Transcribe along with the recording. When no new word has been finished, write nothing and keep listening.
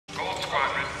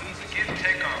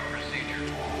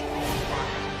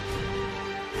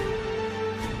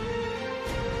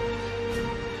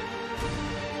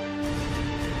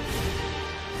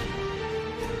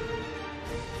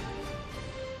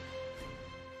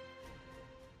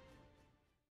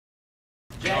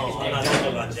They're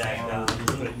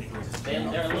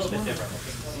a little bit different.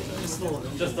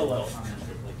 Just a little.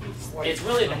 It's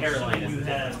really the hairline.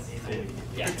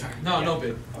 Yeah. No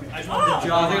bid. I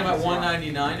think about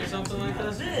 199 or something like that.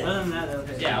 Other than that,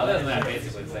 okay. Yeah, other than that,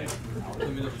 basically the same. Let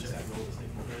me double check.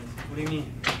 What do you mean?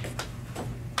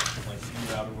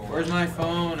 Where's my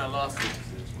phone? I lost it.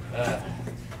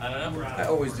 I don't know. I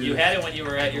always do. You had it when you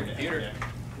were at your computer.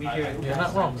 You're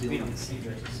not wrong.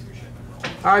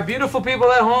 All right, beautiful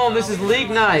people at home. This is League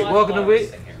Night. Welcome to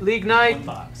League Night.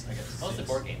 Mostly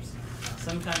board games.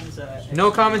 Sometimes.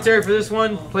 No commentary for this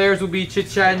one. Players will be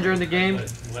chit-chatting during the game.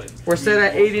 We're set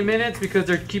at 80 minutes because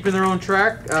they're keeping their own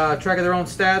track of their own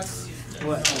stats.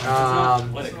 What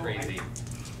a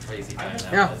crazy time.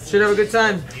 Yeah, should have a good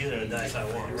time.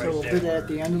 So we'll do that at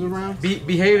the end of the round?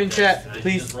 Behave in chat,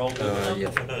 please. Yeah.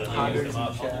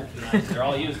 They're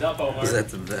all used up, Omar. Is that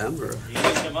to them or? You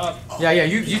used them up. Yeah,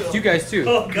 you guys too.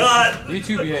 Oh God! You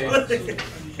too behave.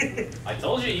 I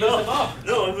told you, you used them up.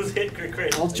 No, it was hit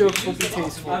great. All jokes will be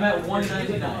tasteful. I'm at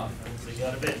 199. So you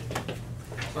got a bit.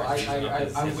 So I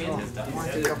win this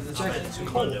time.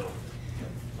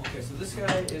 Okay, so this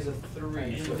guy is a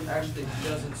 3, so it actually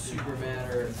doesn't super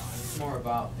matter. It's more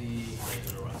about the.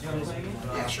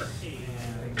 Yeah, sure.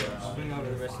 Bring over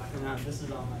the rest of it. No, this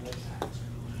is all my list.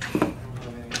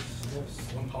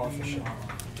 One powerful shot.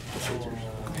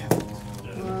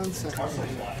 1 second.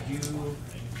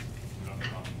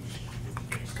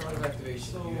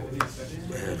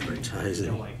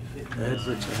 Advertising.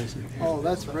 Advertising. Oh,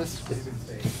 that's risky.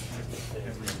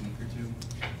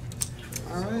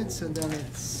 Alright, so then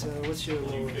it's, what's your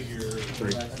low?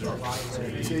 3.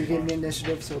 So you gave me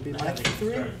initiative, so it'll be max 3?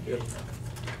 Yep.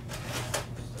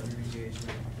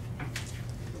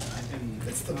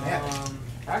 It's thematic.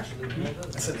 Actually,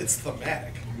 I said it's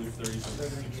thematic.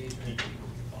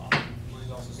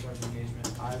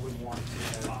 I would want to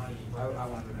have, I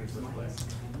want to make this play.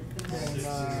 I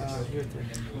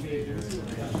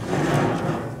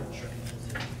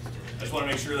just want to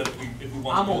make sure that if we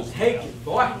want I'm gonna take it,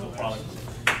 boy.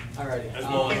 Alrighty. As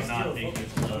well as not taking it.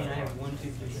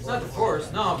 It's not the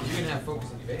force, no, but you can have focus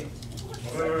and debate.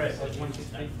 Right.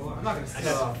 I'm not gonna sit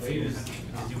off views.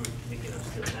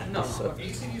 No.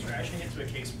 ACD's rationing it to a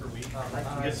case per week.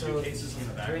 You get 2 cases in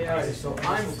the back. Alright, so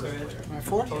I'm My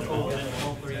 4?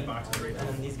 All 3 boxes right now.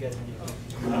 And these guys.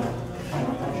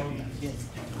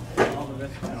 All the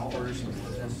rest. And all versions.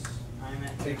 I'm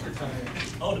at. take your time.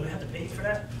 Oh, do we have to pay for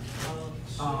that?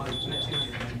 I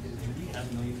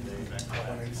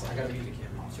gotta mute the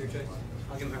camera. It's your choice.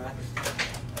 I'll give him her back.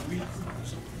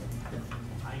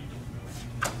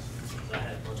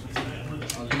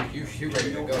 Oh, you're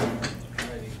ready to go.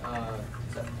 Ready.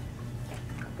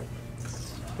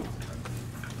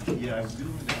 Yeah, I was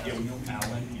doing it. Yeah, we know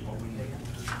Alan.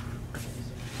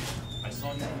 I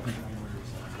saw you.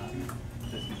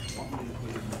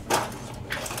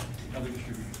 Other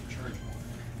distributors charge more.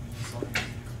 So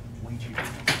way cheaper.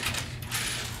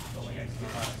 So like I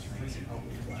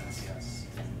yes.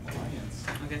 Alliance.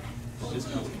 Okay.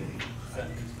 Discount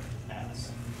pass.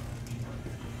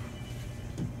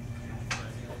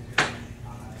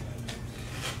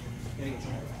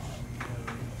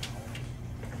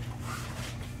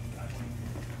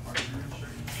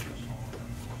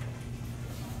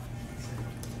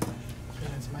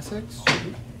 That's my 6.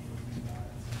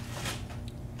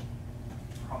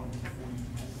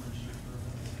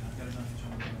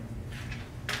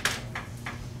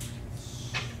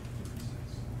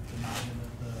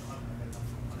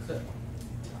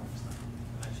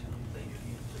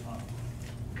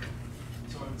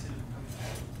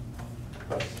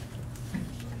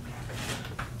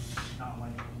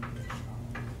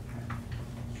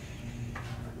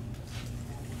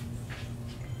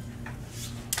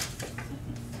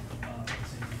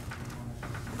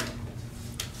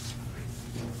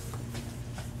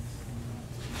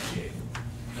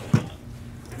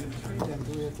 Then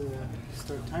do we have to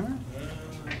start a timer?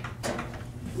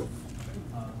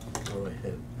 Go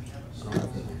ahead.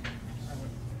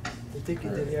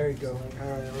 There you go.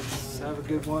 Alright, let's have a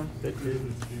good one.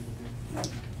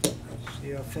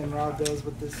 See how Finn Rod does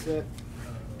with this set.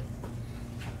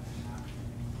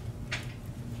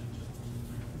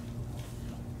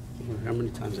 How many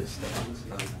times I step on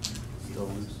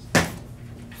stones?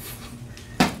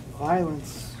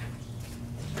 Violence.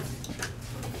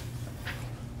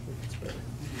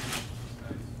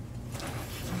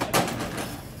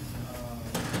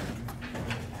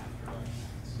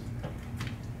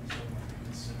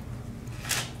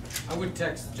 I would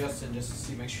text Justin just to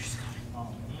see, make sure he's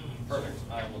coming. Perfect.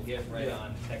 I will get right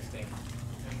on texting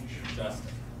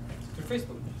Justin. Through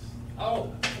Facebook.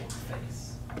 Oh,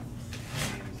 face.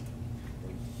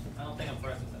 I don't think I'm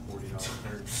friends with them. $40 or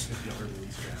 $50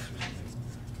 release scraps or something.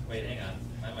 Wait, hang on.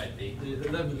 I might be.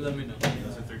 Let me know.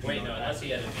 Those are $13. Wait, no, unless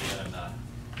he added me, then I'm not.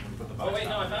 When you put the Oh, box wait,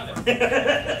 no, I top. found him.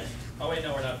 Oh, wait,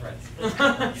 no, we're not friends. Can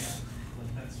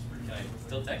I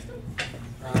still text him?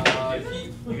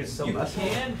 You can still mess with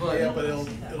it? can, but Yeah, but it'll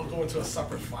go into a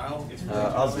separate file.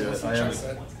 I'll do it. I Check have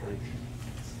that.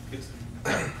 It's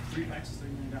 3 packs is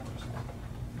 $39.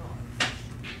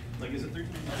 Like, is it $13? Maybe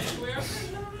we are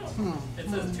friends? I don't know. It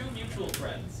says 2 mutual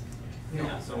friends.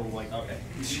 Yeah, so like, Okay.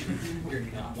 we're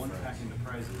not one pack into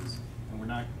prizes, and we're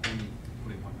not only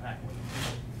putting 1 pack with them.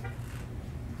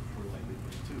 We're likely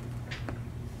putting 2.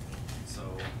 So.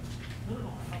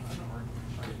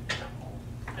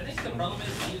 I think the problem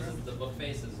is he uses the book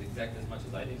face as exact as much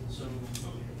as I do. So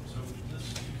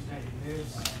this Tuesday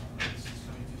is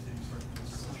coming Tuesday.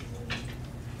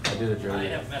 I did it, I Joey.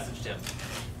 have messaged him.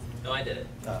 No, I did it.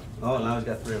 Oh, now he's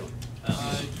got 3 of them.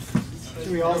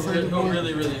 Do we all send them one?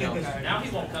 really help. Now he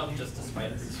won't come just to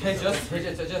spite us. Hey, just.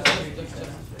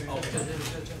 Oh,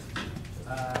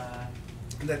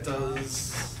 And that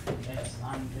does. It's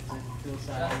on, it's a dual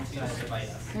side, Just inside. to spite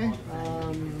us. Okay,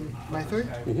 my third?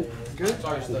 Good?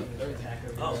 Sorry, stuff.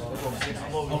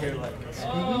 I'm over here.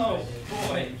 Oh,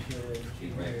 boy.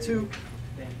 2.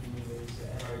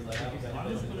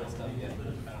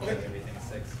 Everything's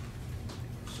 6.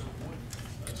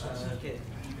 Okay,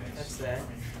 that's that.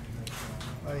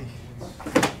 Aye.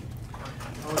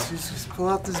 Oh, just pull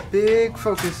out this big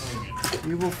focus.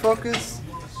 We will focus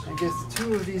and get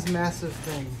 2 of these massive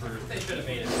things. They should have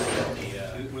made it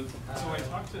So I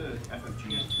talked to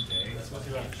FFG today,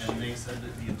 and they said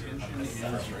that the intention is you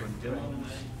can demo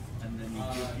and then you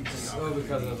give people the Oh,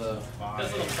 because of the.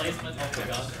 because of the placement of the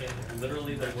gun in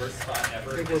literally the worst spot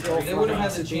ever. I think we'll go They would have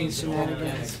had for to change the shenanigans.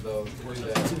 mechanics though to do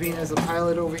that. Sabine as a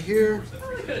pilot over here. You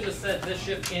could have just said this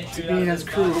ship can't shoot Being out of as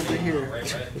this crew box over anymore, here.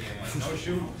 right? No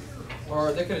shoot.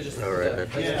 Or they could have just. All right.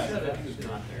 Like I said, they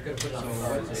could have put it on the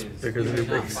cards. Bigger than your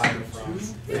base.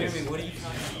 Jeremy, what are you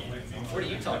talking about? What are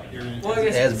you talking about? Well, I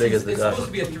guess As big as the it's gun. supposed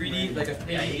to be a 3D, like a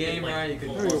 3D game, right? You could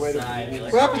Wait, wait, side, wait.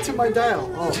 like- What happened to my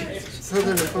dial? Oh, so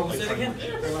then the focus.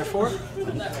 Am I 4? Just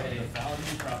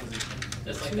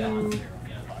like that. Yeah.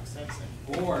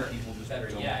 Or, better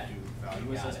yet,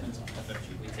 value assessments on FFG.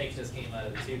 we take this game out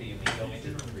of the 2D and we go into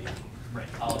the 3D.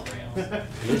 Holograms.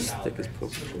 This thick as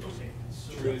poker chips.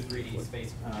 True 3D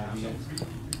space.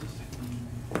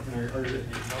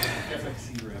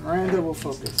 Miranda will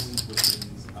focus.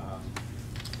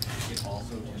 It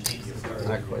also tends to give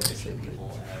Not quite the same thing.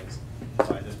 people as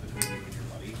buy this between you and your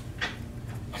buddy.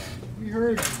 We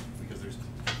heard. Because there's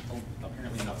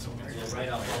apparently not so many. We'll write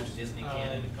out all the Disney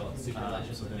canon and call it Super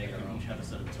Legends So and they make our each own. have a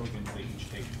set of tokens, they each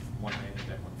take 1 landed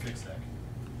deck, 1 fixed deck.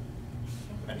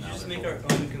 And We now just they're make our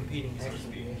both- own competing so to decks.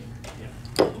 speak.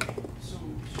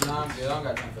 No, I'm good. I don't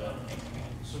got time for that.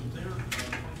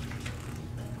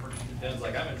 Dan's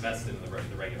like, I'm invested in the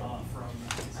regular one.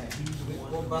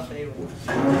 We'll buffet with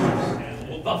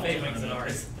We'll buffet wings in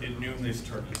ours. In numerous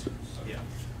tournaments. Yeah.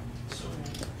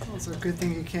 Well, it's a good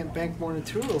thing you can't bank more than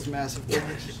 2 of those massive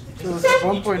things. So it's each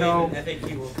 1.0. wave,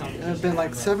 FAQ will come. And it's been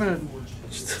like 7.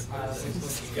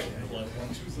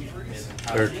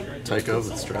 Or Tycho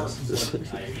with stress.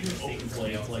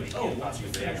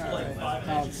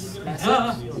 Now it's massive.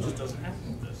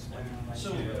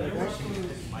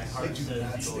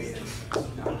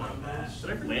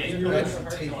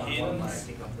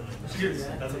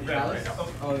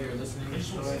 Oh, you're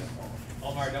listening.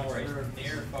 Omar, don't worry.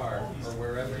 Near or far, or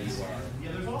wherever you are.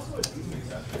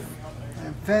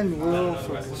 And Fen will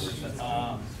focus.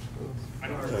 I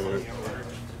don't know if it's order,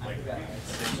 like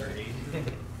 6 or 8,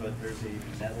 but there's a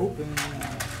metal. Open.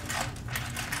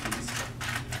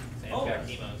 Sam's got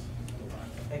chemos.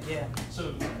 Heck yeah.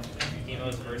 So,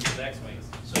 Chemos versus X-Wings.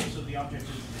 so the object is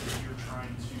if you're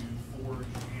trying to forge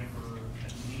amber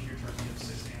and need your turn to get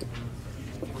 6 amber, you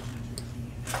can forge it into a key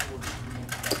and forge 3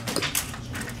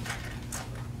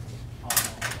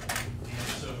 and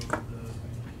so the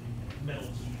metal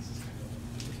keys is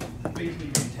kind of basically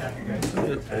you tap your guys.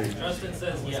 Justin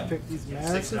says, yeah. Pick these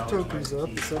massive tokens up,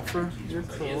 except for your So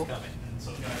he is crow. coming. And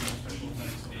some guys have special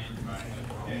effects.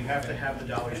 And you have to have the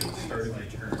dollars at the start of your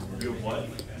turn. You have what?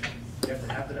 You have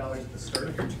to have the dollars at the start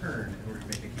of your turn in order to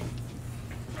make a key.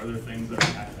 Are there things that are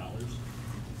half dollars?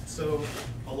 So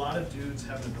a lot of dudes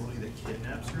have an ability that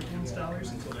kidnaps your opponent's dollars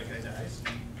until that guy dies.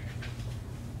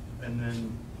 And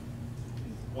then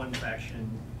one faction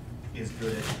is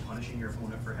good at punishing your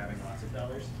opponent for having lots of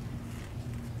dollars.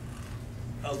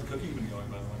 How's the cooking been going,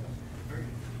 by the way? Very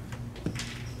good.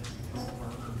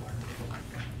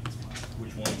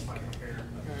 Which ones? I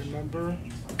remember.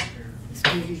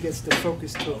 Speaky gets the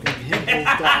focus token. Hit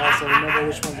both dials, so remember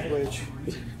which one's which.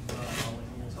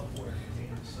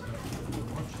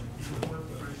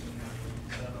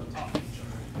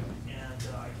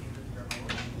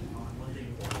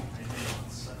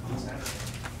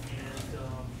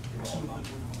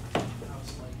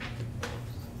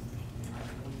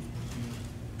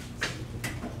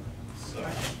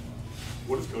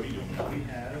 What is Cody doing? We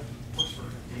have,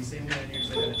 he's same guy here,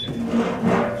 so I gotta check.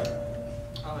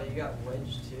 Oh, you got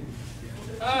wedge too?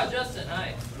 Ah, Justin,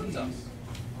 hi. What's up?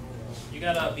 You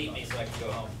gotta beat me so I can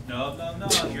go home. No,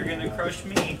 you're gonna crush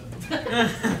me.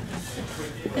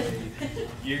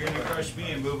 You're gonna crush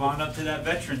me and move on up to that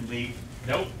veteran league.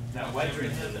 Nope. That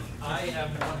veteran. I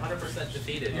am 100%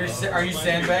 defeated. Are you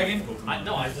sandbagging?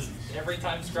 No, I just, every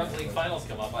time Scrub League finals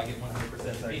come up, I get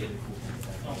 100% defeated.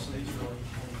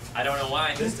 I don't know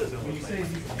why. This doesn't look like.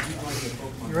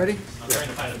 You ready? I'm trying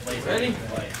to find a place Ready? I can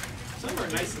play. Some are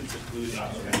nice and secluded.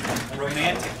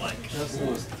 Romantic like. Justin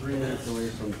was 3 minutes away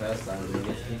from Pastimes and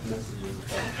he gets 8 messages.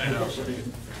 I know.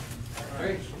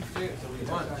 3, 2,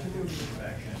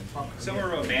 1. Some are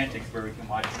romantic where we can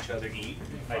watch each other eat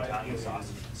Italian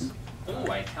sausages.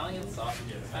 Ooh, Italian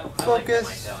sausages. I like Focus.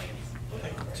 my Italians.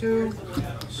 2.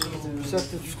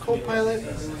 Receptive co-pilot.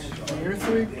 You're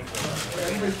 3. It's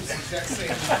the exact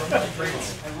same.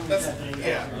 That's,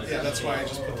 yeah, that's why I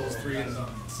just put those 3 in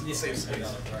the safe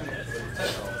space.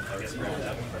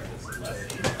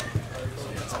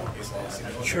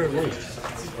 Sure, Luke.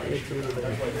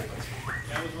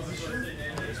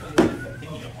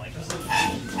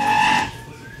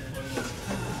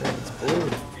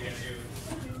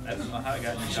 I don't know how I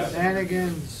got in the shot.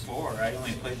 Shenanigans. 4. I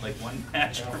only played like 1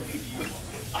 match. I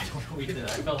don't know either. I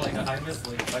felt like I missed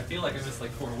I feel like I missed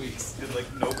like 4 weeks. Did like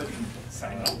nobody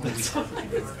sign up?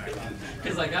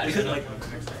 Because I got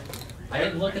I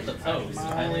didn't look at the post.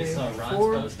 I only saw Ron's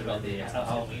post about the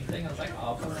Halloween thing. I was like, oh,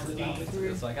 I'll put it on the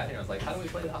Halloween. So I got here. I was like, how do we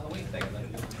play the Halloween thing? And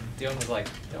then Dion was like,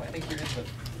 no, I think you're in the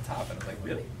top. And I was like,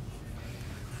 really?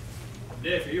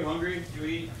 Dick, are you hungry? You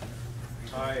eat?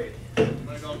 Alright. You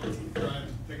wanna go try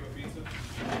and pick up a pizza?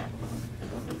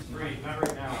 Not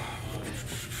right now.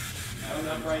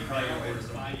 Not right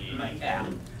now. My cat.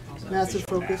 Massive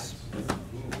focus.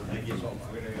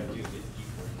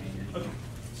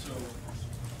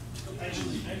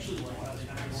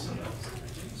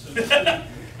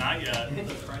 Not yet.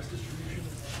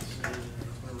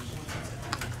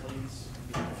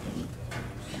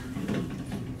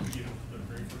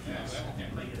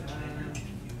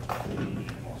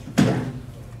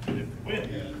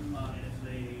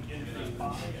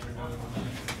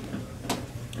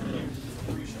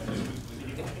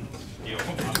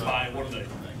 Buy one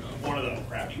of the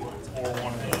crappy ones, or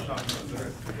one of the.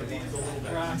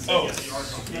 Oh.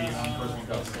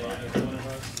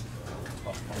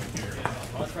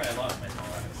 That's right. I lost my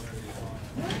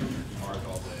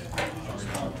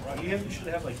You should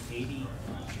have like 80.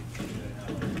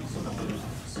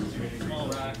 small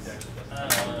rocks.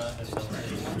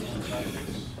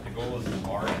 The goal is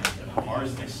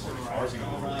Mars next. Mars is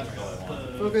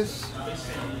Focus.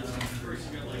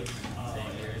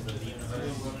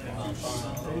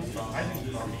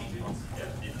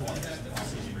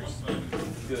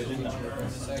 Good enough.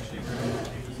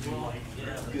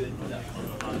 Good enough.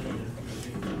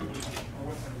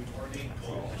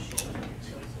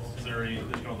 Is there any,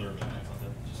 there's no other event?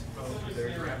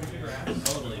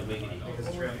 Totally wiggity. Because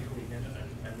it's traffic weekend,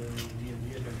 and then the D&D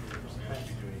adventure is supposed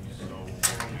to be doing it, so.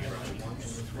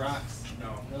 Rocks. No.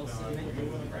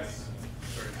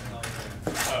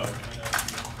 Oh.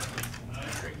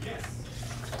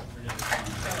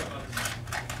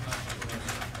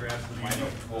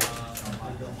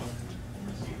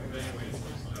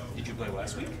 Did you play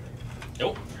last week?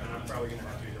 Nope. I'm probably gonna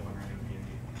have to do the one running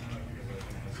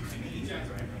D&D.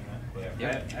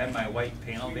 Yeah. I have my white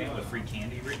panel van with free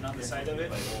candy written on the side of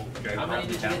it. How many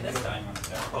did you get this time?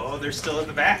 Oh, they're still in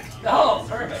the back. Oh,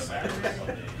 perfect.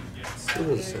 Still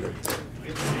in the center. I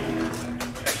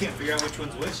can't figure out which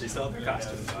one's which. They still have their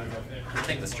costumes. I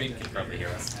think the stream can probably hear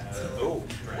us. Oh,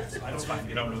 that's fine.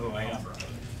 You don't know who I am.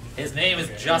 His name is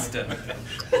Justin.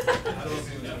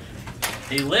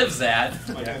 He lives at.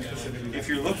 If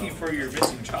you're looking for your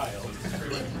missing child.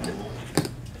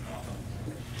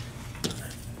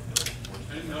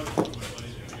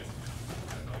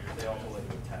 They also like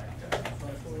attack.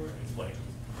 Like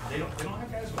they don't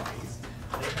have guys with haste.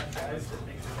 They have guys that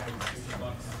make the guy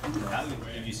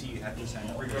 $50. Did you see you have to sign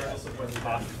up? Regardless of what the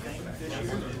cost thing this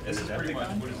year. This is pretty much.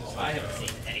 I haven't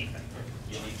seen anything.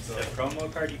 The promo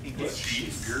card you can get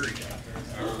cheap. There's a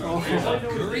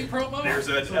Guri promo? There's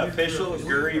an official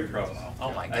Guri promo.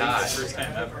 Oh my I think god. it's the first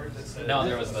time ever. No,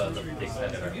 there was the big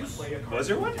one. Was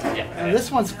there one? Yeah. And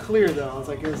this one's clear though. It's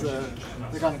like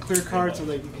like on a clear card, so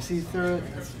like you can see through it.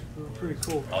 It's pretty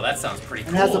cool. Oh, that sounds pretty cool.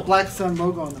 And it has the Black Sun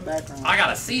logo in the background. I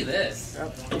gotta see this.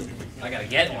 Yep. I gotta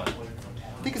get one. I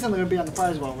think it's something gonna be on the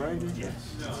prize wall, right? Jeremy,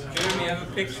 I have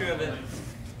a picture of it.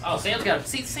 Oh, Sam's got.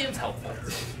 See, Sam's helpful.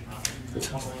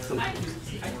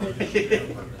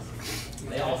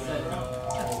 They all said.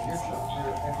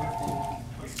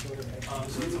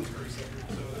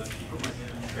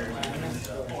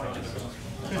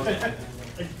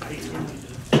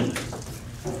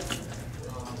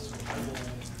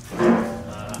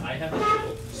 I have a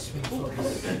shield.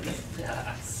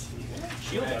 Yes.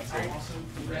 Shield upgrade.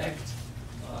 Correct.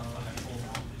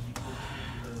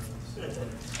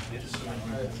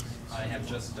 I have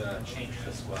just changed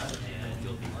the squad, and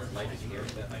you'll be delighted to hear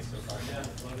that I so far.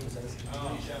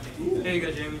 There you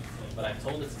go, Jeremy. But I'm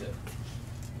told it's good.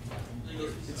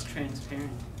 It's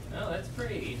transparent. Oh, that's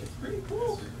pretty. It's pretty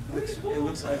cool. It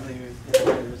looks ugly with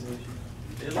the resolution.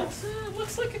 It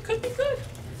looks like it could be good.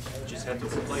 Just have to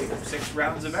play 6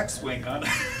 rounds of X-Wing on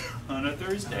on a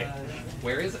Thursday.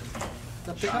 Where is it?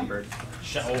 Schomburg.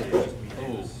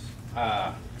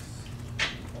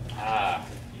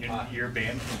 You're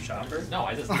banned from Schomburg? No,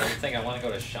 I just don't think I want to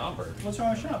go to Schaumburg. What's wrong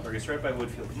with Schomburg? It's right by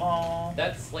Woodfield Mall.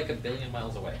 That's like 1 billion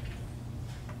miles away.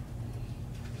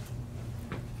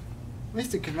 At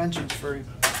least the convention's free.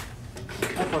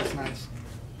 That part's nice.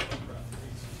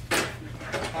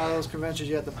 All those conventions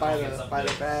you have to buy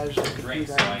the badge to compete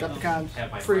at. Adepticon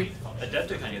free.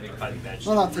 Adepticon, you think buy the badge.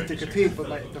 Well, not to compete, but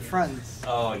like the friends.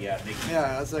 Oh yeah,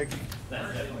 Yeah, it's like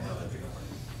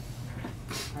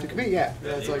to compete. Yeah,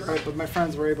 it's like but my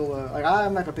friends were able to like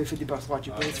I'm not gonna pay $50 to watch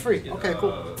you, but it's free. Okay,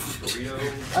 cool.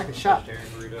 I can shop.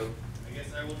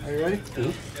 Are you ready?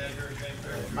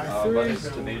 Mm-hmm. My 3. Lettuce,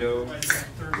 tomato,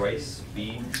 rice,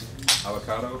 beans,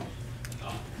 avocado.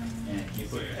 And you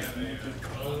put I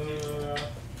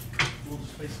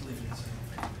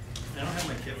don't have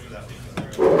my kit for that one.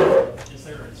 Is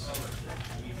there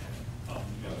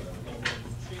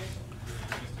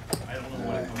I don't know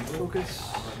what it comes with. Focus.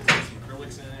 Some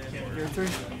acrylics in it. Your 3.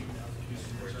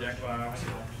 Deck box.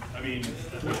 I mean,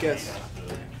 Let me guess.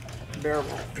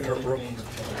 Bearable.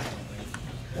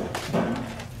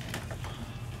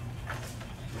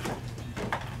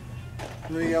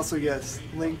 And then you also guess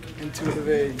Link Intuitive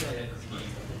Age,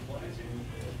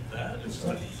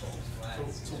 so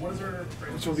what is our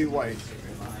which will be white.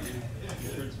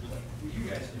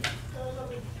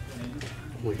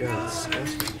 Oh my god, that's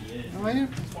disgusting. Oh, I do.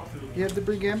 You have the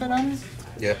Brie Gambit on it?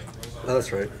 Yeah. Oh,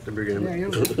 that's right. The big game. Yeah,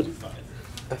 you have it.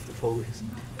 F the police.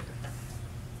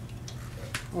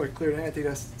 Oh, it cleared it. I think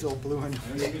that's still blue and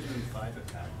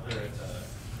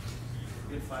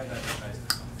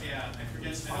Yeah, I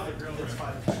forget.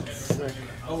 sick.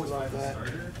 Oh, love that.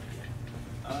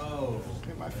 Oh.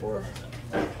 Okay, my 4.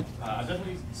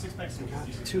 Definitely 6 packs.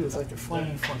 2 is like the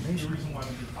flying formation.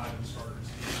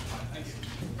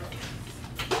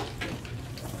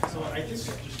 So I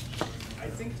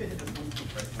think to hit the blue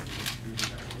price,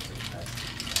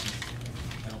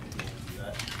 I don't think we'll do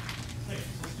that.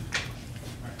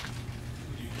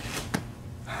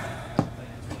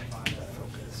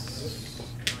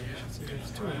 So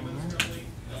there's 2 of them there.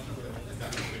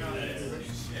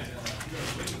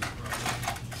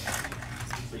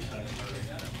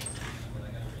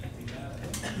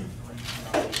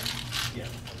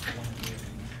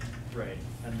 Right.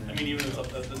 I mean, even if it's up,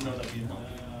 no, that'd be enough.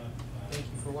 Thank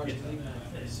you for watching.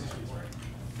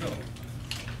 No.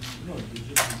 No,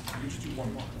 you just do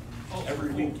 1 Oh,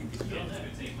 every week you can get.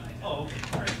 Oh, okay.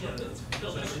 All right. Yeah, that's. So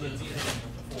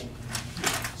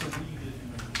do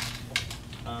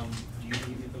you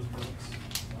need those books?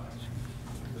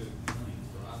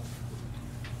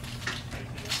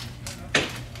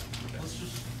 Let's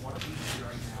just watch these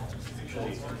right now.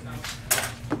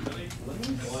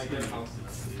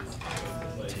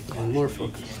 One more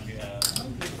focus.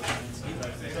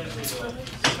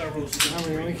 I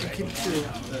mean, we can keep 2.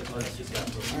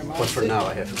 But for now,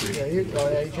 I have 3. Yeah, you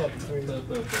kept 3.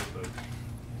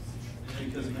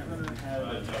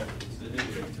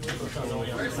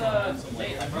 Where's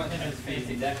Nate? I brought him his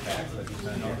fancy deck pack.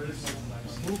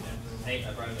 Nate,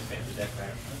 I brought him his fancy deck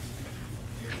pack.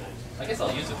 I guess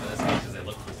I'll use it for this game because they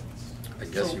look cool. I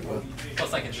guess you will.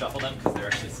 Plus, I can shuffle them because they're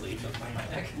actually sleeves on my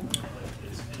deck.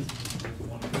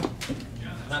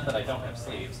 Not that I don't have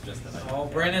sleeves, just that I don't. Oh,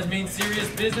 Brandon's mean serious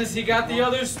business. He got the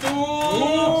other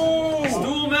stool.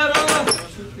 Stool meta.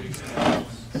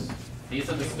 These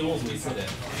are the stools we sit in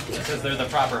because they're the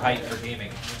proper height for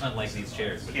gaming, unlike these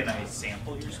chairs. Can I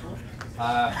sample your stool?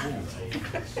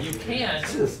 You can,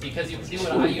 because you can do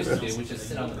what I used to do, which is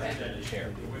sit on the back of the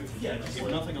chair.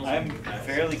 I'm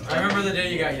fairly. I remember the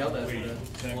day you got yelled at for that.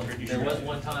 There was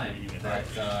one time that,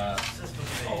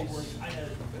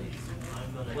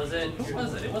 was it, who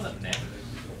was it? It wasn't Nick.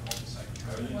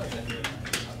 Who was it?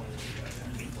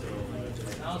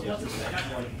 No, it was what's his name?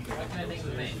 What can I think of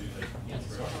his name?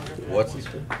 What's his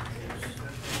name?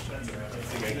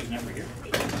 The guy who's never here.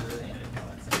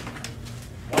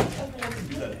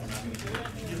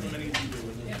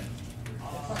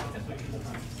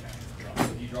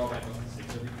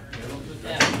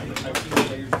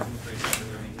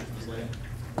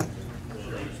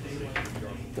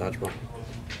 Dodgeball.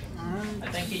 I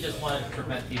think he just wanted to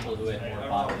prevent people who had more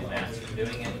bodily mass from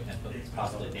doing it and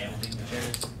possibly damaging the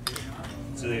chairs.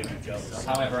 So they'd be jealous.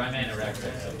 However, I'm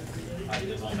anorexic, so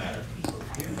it won't matter.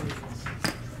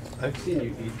 I've seen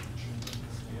you eat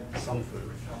some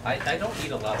food. I don't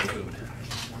eat a lot of food.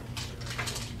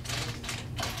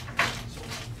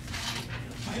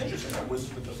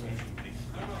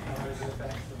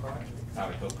 I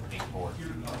would go for being poor. You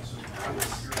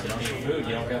don't eat food,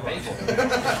 you don't get paid for it.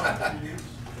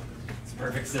 It's a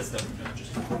perfect system.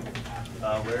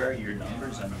 Where are your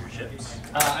numbers on your ships?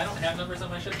 I don't have numbers on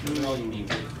my ships, but they're all unique.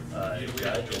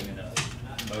 Judge, I'm gonna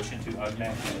motion to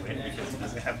automatically win because it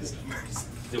doesn't have his numbers.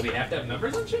 Do we have to have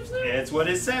numbers on ships now? It's what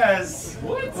it says.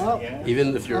 What? Yeah.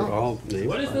 Even if you're all named.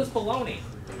 What is this baloney?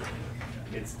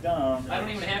 It's dumb. I don't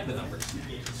even have the numbers.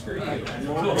 Screw you.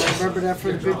 Remember that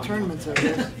for the big tournaments, I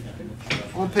guess.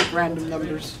 I'll pick random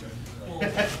numbers.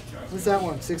 What's that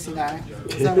one? 69?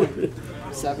 What's that one?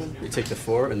 7? You take the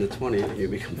 4 and the 20, and you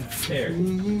become. There.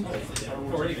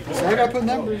 So I gotta put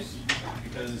numbers.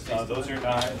 Those are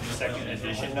not second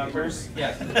edition numbers.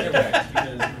 Yes, they're right.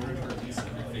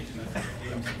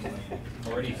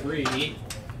 43.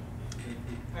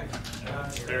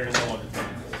 There's one.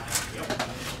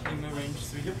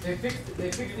 They fixed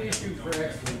the issue for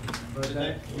X League, but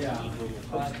yeah.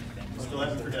 Still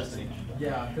have it for Destiny.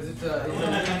 Yeah, because it's a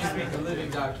living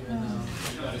document now.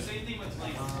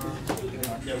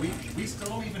 Yeah, we still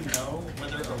don't even know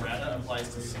whether errata applies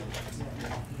to symbols.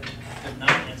 Have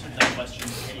not answered that question.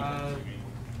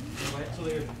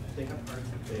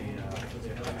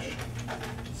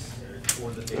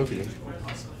 Okay.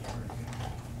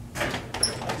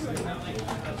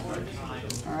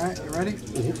 Alright, you ready?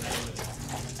 Mm-hmm.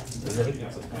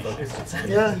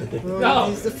 Yeah, well, No.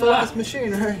 he's the focus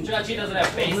machine, right? Judge, doesn't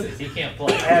have bases. He can't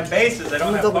play. I have bases. I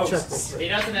don't have Double check posts. He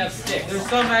doesn't have sticks. There's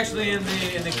some actually in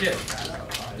the kit.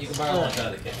 You can borrow one out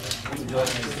of the kit.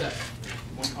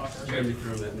 Jeremy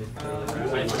threw them at me.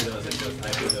 I threw those at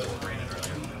Brandon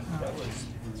earlier.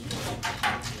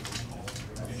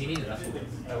 He needed us.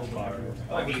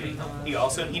 Oh, he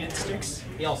also needed sticks?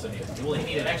 He also needed. Well, he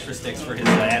needed extra sticks for his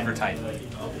advertisement.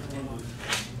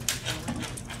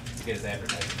 To get his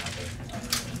advertisement out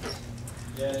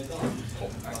there. Oh,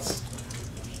 nice.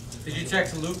 Did you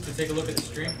text Luke to take a look at the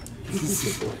stream?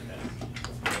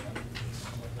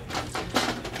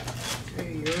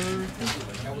 Okay, you're...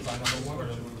 That was on number 1 or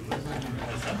 2?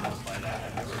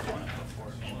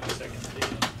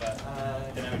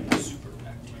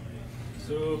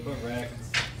 Super wrecked.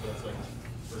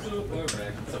 Super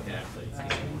wrecked. It's okay, actually.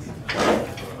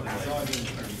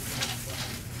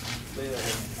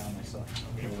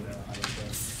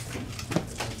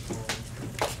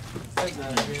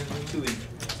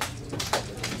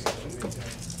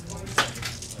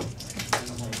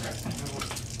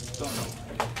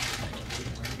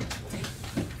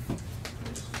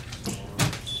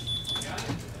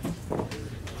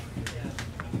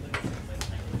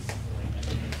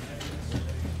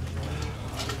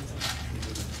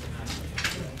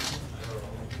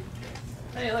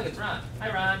 Hey, look, it's Ron. Hi,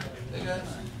 Ron. Hey, guys.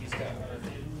 He's got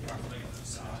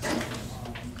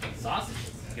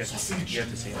sausages. You have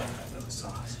to say that.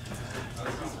 Sauce.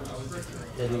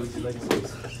 Eddie, would you like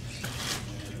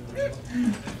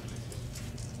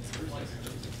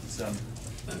some? Some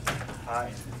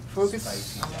high Focus.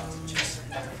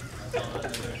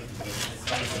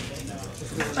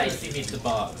 Spicy meets the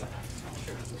bog.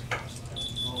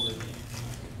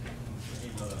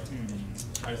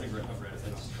 I think Red Hook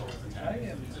I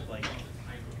am like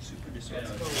super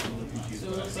disappointed.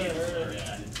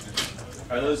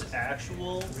 Are those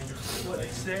actual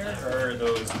what's there, or are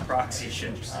those proxy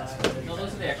ships? No,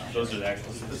 those are the actual. Those are the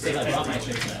actual. Because I brought my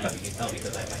chips now, you can tell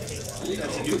because I have my case.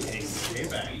 That's a new case.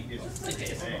 It's a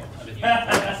case. I've been using it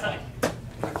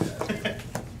for like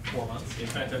 4 months. In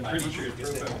fact, I'm pretty sure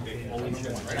it's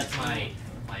That's my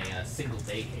single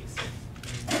day case.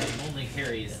 only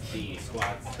carries the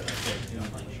squads that are picked.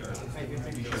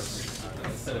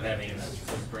 Instead of having to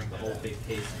bring the whole big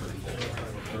case for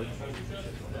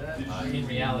in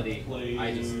reality,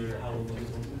 I just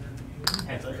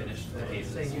had to finish the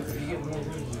cases.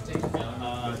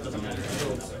 Doesn't matter.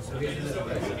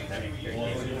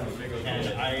 And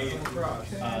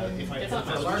if I it's not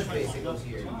my large base, it goes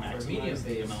here. Or medium base,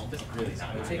 this really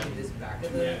not. We're taking this back.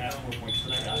 add 4 points to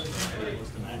that,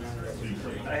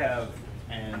 I have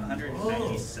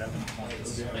 197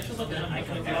 points. I should look at it. I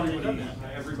could have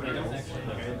Everybody else,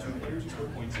 like I had 2 players, 2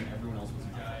 points, and everyone else was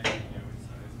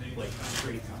like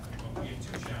straight.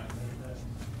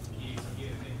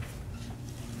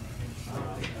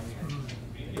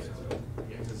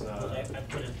 Because I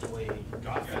put it the way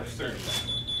God for 30.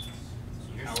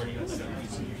 Howard, you got 70,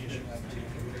 so you should have 2.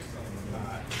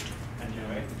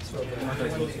 Anyway,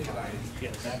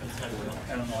 yeah,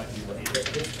 I don't know if you would.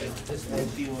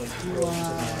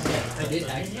 I did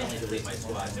accidentally delete my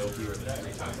squad no fewer than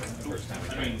 3 times the first time I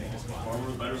tried to make a squad.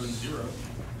 We're better than 0.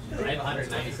 I have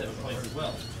 197 points as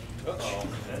well. Uh-oh.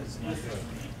 That's not good.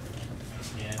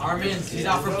 Armin's, he's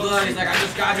out for blood. He's like, I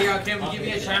just got here. I came to give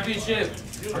me a championship.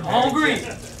 I'm hungry.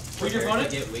 Where's your opponent?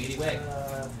 Get wiggity wag.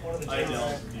 I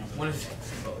don't. One of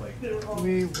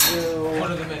We will.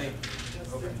 one of the many.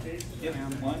 Yep,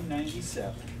 197.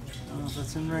 I don't know if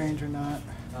that's in range or not.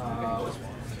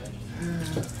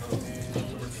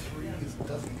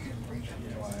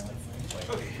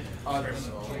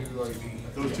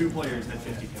 Those 2 players had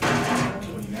 50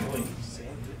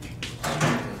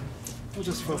 We'll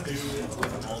just focus.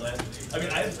 all that. I mean,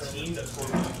 I have a team that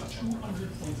scored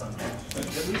 200 points on that.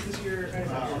 At least this year,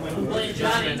 Playing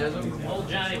Johnny. Old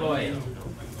Johnny boy.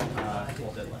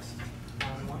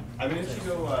 I managed to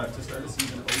go to start the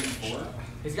season 0-4.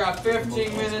 He's got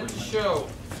 15 minutes to show.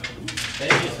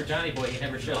 Thank you for Johnny boy. He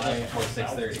never shows up before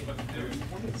 6:30.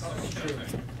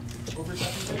 Over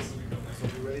 7 days.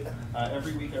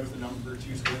 Every week I was the number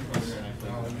 2 scoring player, and I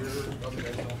played.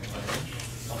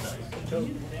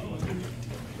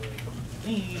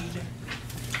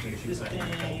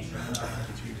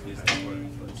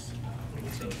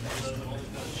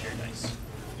 Share dice.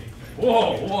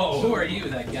 Whoa, whoa. Who are you?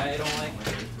 That guy I don't like?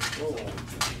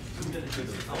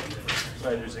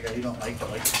 Sorry, there's a guy you don't like that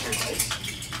likes to share dice.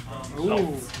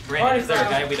 Ooh. Brandon, is there a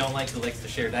guy we don't like that likes to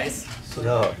share dice?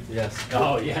 No, yes.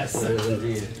 Oh, yes. There is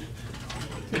indeed.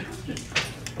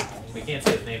 We can't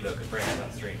say his name though, because Brandon's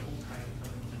on stream.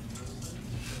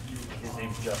 His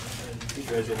name's Justin. He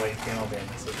wears a white camo band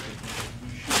that says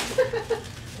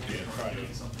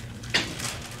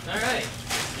Alright.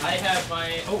 I have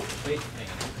my. Oh, wait. Hang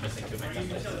on. I'm missing 2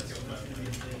 minutes.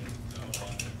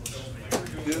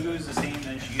 Gugu's the same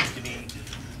as she used to be.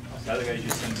 The other guy's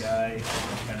just some guy.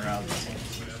 Been around the same.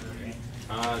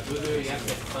 Gugu, you have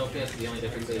to focus. The only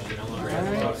difference is you no longer have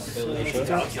the Alright. focus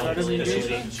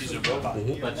ability. She's a robot.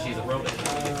 But she's a robot.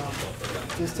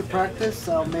 Just to practice,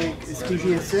 I'll make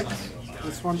Esquivy a 6.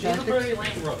 This one She's a tactic. pretty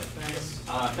lame robot.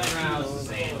 Fenrouse is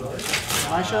the same.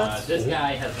 My shots. This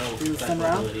guy has no Do special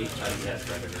Fenrouse? ability. He has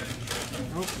Predator.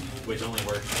 Nope. Which only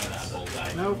works on that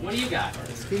bullseye. Nope. What do you got?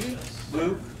 Esquivy.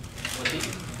 Blue. What's he?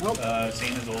 Nope.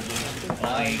 Same as old blue.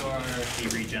 Only he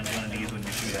regens one of these when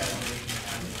you shoot at him.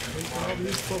 All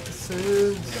these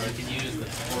focuses. You can use the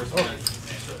sportsman.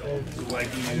 So I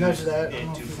can use Nudge that. it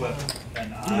to flip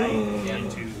an eye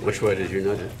into. Which way did you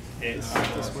nudge it? It's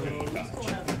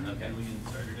Okay.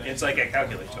 it's like a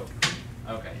calculate token.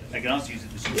 Okay. I can also use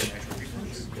it to shoot an actual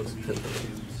reflex. What's pin?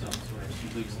 She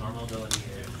loses normal ability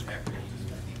after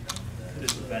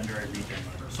This is the vendor I regen.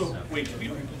 So, wait,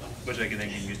 Which I can then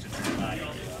use to turn an eye.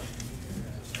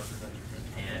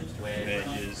 and when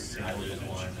Wedges. I lose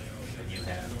 1, then you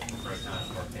have proton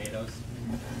torpedoes.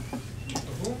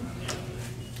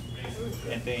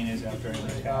 And Bane is after I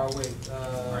lose.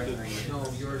 Wait. No,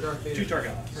 you're Darth Vader. 2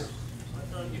 target locks.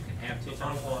 You can have 2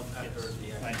 times after the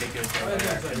When I take it as target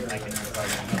action, I can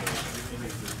fire another.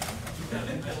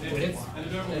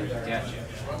 Gotcha.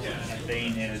 And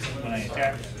Bane is when I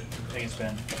attack, I can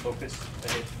spend a focus, a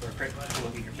hit, or a crit, to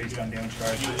look at your face down damage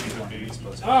card, and choose one to be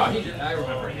explosive. Oh, he did. I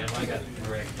remember him. I got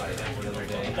wrecked by him the other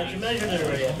day. But you measured it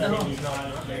already. I thought he was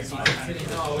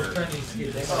No, we're turning these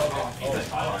kids. They go off.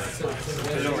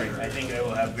 But don't worry, I think I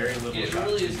will have very little Yeah, it shots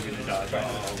really to is. get the dodge.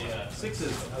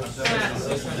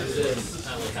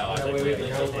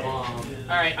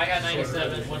 Alright, I got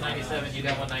 97, 197, you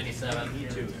got 197.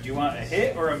 Do you want a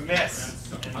hit or a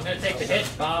miss? I'm gonna take the hit,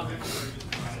 Bob.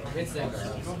 Hits that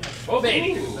guy. Oh,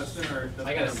 baby!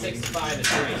 I got a 6, 5, and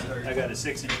 3. I got a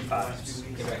 6 and 5.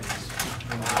 You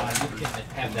can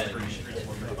have that initiative.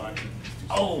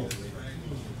 Oh!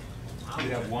 You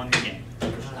have 1 game.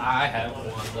 I have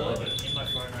one delivered. In my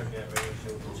phone, I've got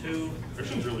radio 2.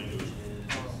 Christian's really new.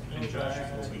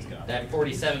 That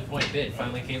 47-point bid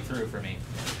finally came through for me.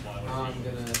 I'm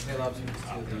gonna pay options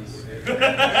to these.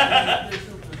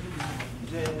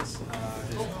 This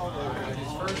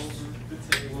first.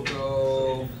 We'll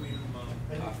go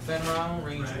Fenron,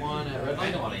 range 1 at red I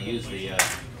light. don't want to use the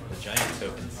giant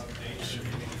tokens.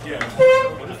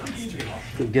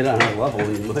 Get on our level,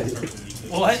 you might.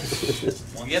 What?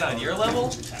 We'll get on your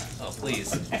level? Oh,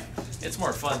 please. It's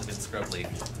more fun than Scrub League.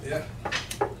 Yeah.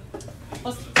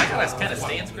 Plus, I gotta kind of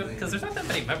stay in Scrub League because there's not that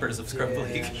many members of Scrub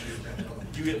League.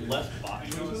 You get less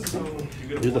boxes.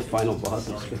 You're the final boss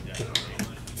of Scrub.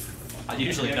 I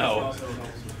usually know.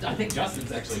 I think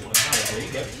Justin's actually won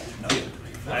out,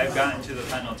 No. I've gotten to the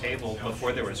final table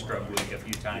before there was Scrub League a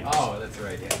few times. Oh, that's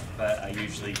right, yeah. But I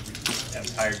usually am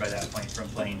tired by that point from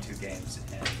playing 2 games,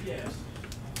 and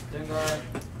Dengar,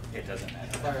 it doesn't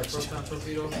matter. fire proton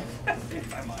torpedo.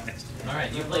 If I'm honest.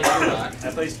 Alright, you played your rock.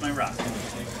 I placed my rock.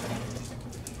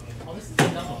 Oh, this is a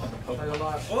dumb one. Fire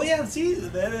lock. Oh yeah, see,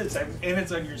 that is, and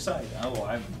it's on your side. Oh,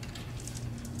 I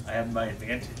have my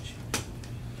advantage.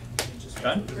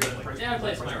 Done? Yeah, I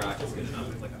placed my rock. It's good enough.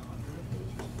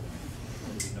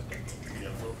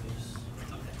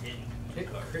 Hit,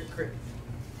 crit.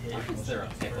 Is there a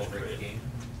pickle break game?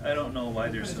 I don't know why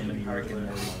there's so many Rick and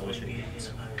Morty bullshit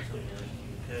games.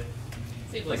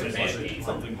 Seems like a bad game.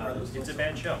 Something It's a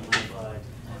bad show.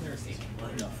 I've never seen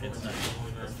it. No, it's not.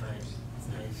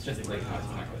 Just like, no, it's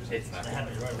not. It's not.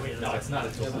 No, it's not a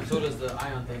Yeah, tool. but so does the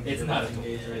ion thing. It's not a tool.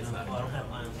 Engage, right? It's not. I don't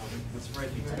have ions on. It's right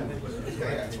here.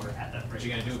 What you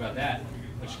gonna do about that?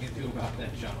 What you gonna do about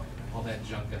that junk? All that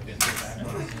junk I've been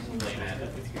playing at.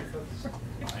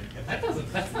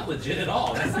 That's not legit at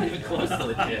all. That's not even close to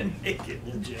legit. Make it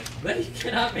legit. But you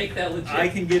cannot make that legit. I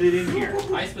can get it in here.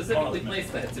 I specifically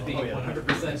placed that to be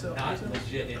 100% not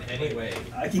legit in any way.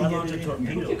 I If can I get launch it a in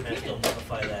torpedo, here. can I still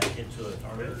modify that into a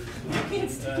target? You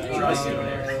can't stick anything in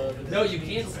there. No, you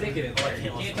can't stick it in there.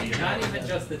 You can't, not even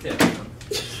just the tip.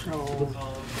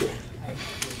 Oh,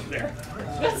 There.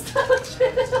 That's not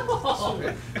legit at all.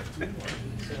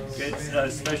 It's a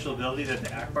special ability that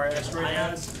the Akbar asteroid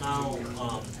has. Now,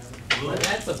 But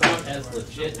that's about as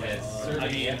legit as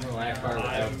serving Admiral Akbar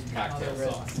without cocktail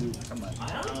sauce. Come on.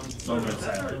 ions? Moment of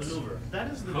silence.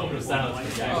 That is the Moment of silence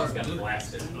for the guy who's got Oh,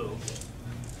 blasted.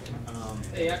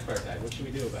 Hey, Akbar guy, what should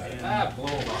we do about it? Ah, blow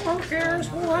him up. Who cares?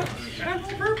 What?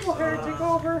 That's purple hair take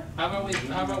over. How about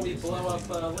we blow up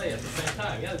Leia at the same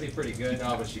time? Yeah, that'd be pretty good.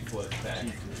 Oh, but she flipped back.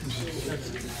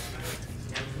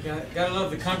 Gotta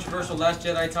love the controversial Last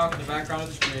Jedi talk in the background of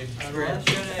the screen.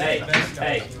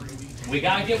 Hey, we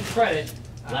gotta give him credit.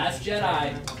 Last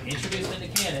Jedi introduced into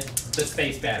canon the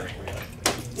space battering ram.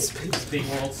 The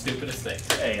world's stupidest thing.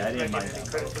 Hey, I didn't mind that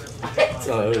credit.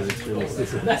 Oh, it was extremely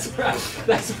sensitive. That's right.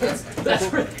 That's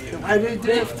right. I did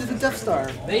the Death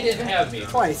Star. They didn't have me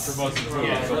Twice. for most of the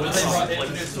movie. So when they brought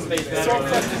introduced the space battering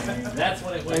ram, that's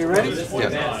when it went. Are you ready? From, this is a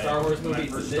bad Star Wars movie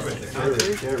to this is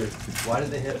a Jerry, why did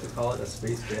they have to call it a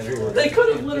space battery? They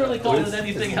could have literally called it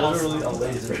anything it's else. literally a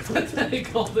laser. But then they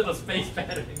called it a space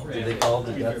battering Did they ram. call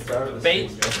it the Death Star? A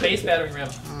space battering ram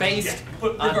based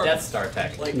on Death Star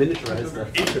tech. Miniaturized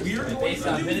Death It's Star. weird. Based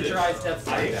on miniaturized Death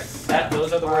Star tech.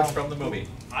 Those are the words from the movie.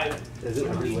 Is it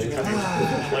every laser?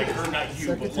 Like her, not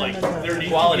you, but like there needs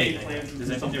Quality. to be plans to Does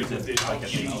do that something mean there's with like a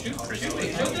Shoot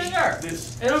in there.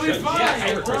 this. It'll be fine. Yeah,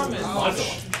 I I promise.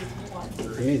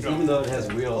 awesome. It means even though it has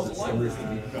wheels, it still needs to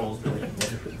be pulled.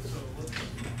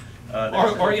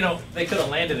 Or you know, they could have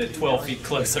landed it 12 feet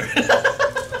closer.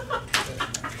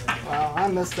 Wow, I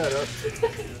messed that up.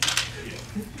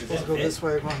 Let's go this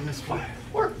way, going this way.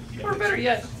 or better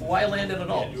yet, why land it at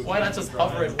all? Why not just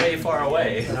hover it way far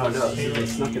away? No, they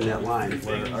snuck in that line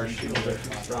where our shields are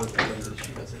too strong for them to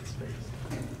shoot us in space.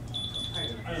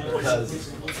 Because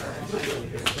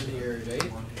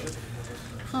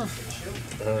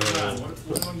What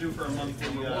do you want to do for a monthly,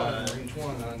 range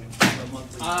 1 on a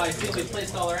monthly? I see we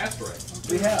placed all our asteroids.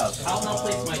 We have. I'll now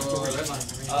place my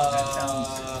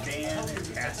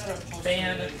Fantastic.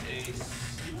 fan.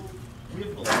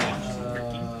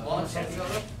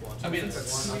 I mean,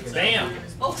 bam,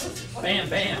 bam,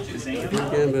 bam.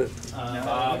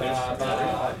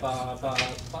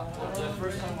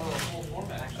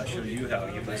 I'll show you how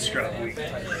you play Scrub Week.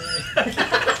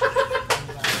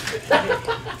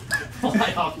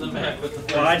 Fly off the map with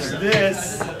the Watch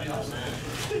this.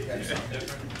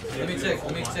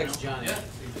 Let me text Johnny.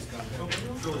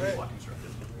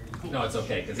 No, it's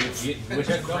okay, because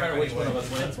no matter which one of us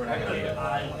wins, we're not going to get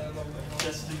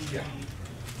it.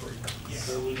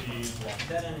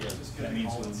 That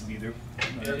means we'll neither.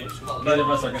 Neither of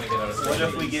us are gonna get out of What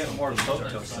if we get more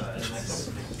Prokos?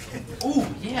 Ooh,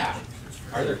 yeah.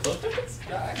 Are there close tickets?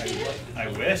 I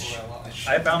wish.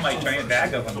 I found my giant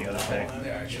bag of them the other day.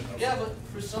 Yeah, but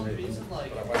for some reason,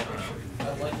 like, I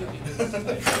like it because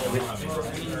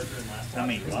How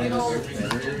many? the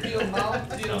amount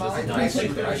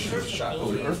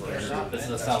this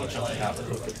is a solid chunk of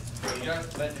capital. You guys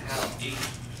bet have 8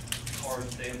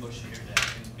 cards to ambush in your deck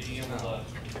and being able to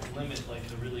limit like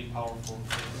the really powerful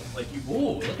things. Like you,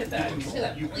 ooh, look at that! Look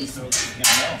at that placement.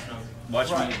 Watch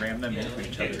me ram them into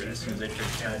each other as soon as they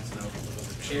take time.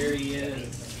 There he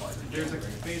is. There's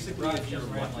basically if you're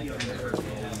lucky on the first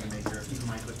roll, you make your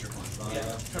might lift your one.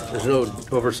 There's no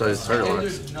oversized target locks.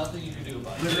 There's nothing you can do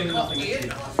about it. Literally nothing.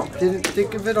 Didn't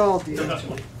think of it all, dude.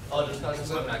 Oh, just not I'm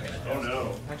not gonna. Oh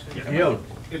no. Yo,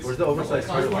 where's the oversized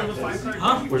target lock?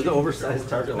 Huh? Where's the oversized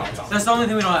target lock? That's the only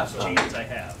thing we don't have. Changes I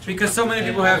have. Because so many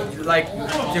people have like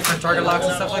different target locks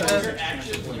and stuff like that.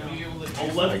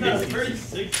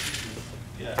 11:36.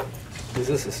 Yeah. Is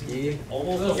this a ski?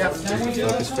 Almost.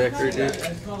 Focus factory, dude.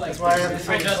 That's why I have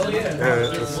the Alright,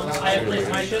 Justin. Alright, I have placed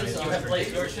my ships, you have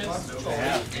placed your ships.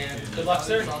 And good luck,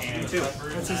 sir.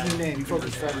 What's his new name?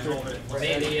 Focus Factor.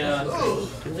 May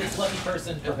the least lucky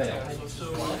person prevail.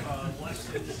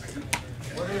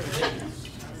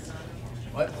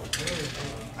 What?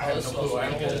 I have no clue. I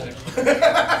don't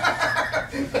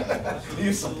roll.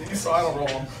 You saw I don't roll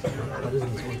them.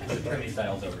 Turn these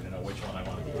dials over to know which one I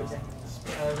want to use.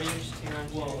 Range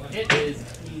 2 round. It is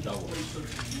no.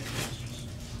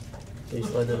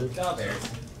 Go Bears.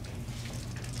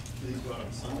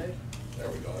 There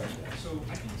we go. So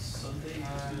I think Sunday.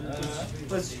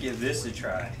 Let's give this a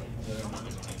try.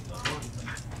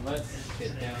 Let's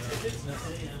get down to business.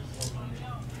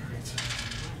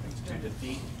 To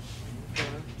defeat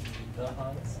the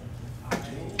Huns.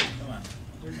 Come on.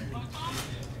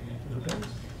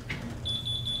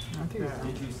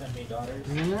 Did you send me daughters?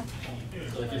 You in there?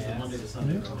 So it's just the Monday to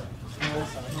Sunday.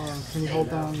 Can you hold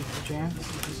down the jam?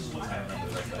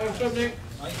 What's up, Nick?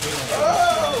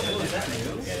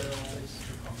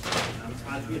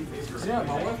 Yeah,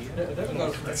 my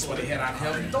wife. That's what he had on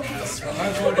him. Don't put the sweat on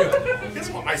his hair. He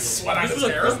doesn't want my sweat on This his was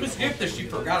a hair. Christmas gift that she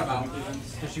forgot about.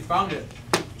 And she found it.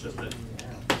 Just a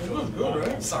It was good,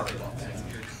 right? Sorry about that.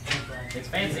 It's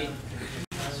fancy.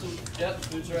 Yep,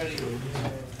 food's ready.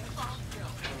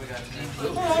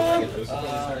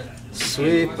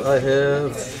 Sweep, I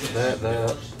have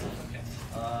that.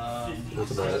 Look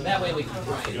at that. That way we can.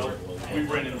 We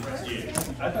ran in.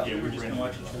 Yeah, we're just gonna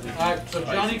watch it. Alright, so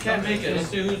Johnny can't make it. Let's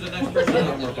see who's the next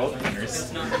person. We're both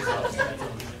winners.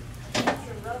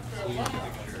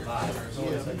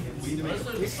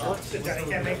 Johnny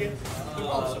can't make it.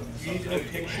 You need a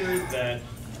picture that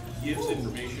gives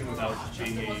information without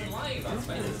being a.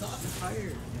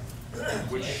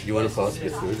 You want to pause to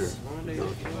get food or?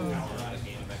 No.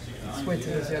 Let's wait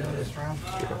till the end of this round.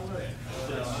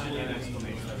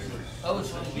 Oh,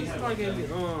 it's we have like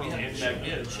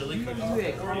chili cookies. You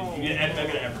get and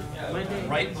mega ever.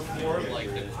 right before like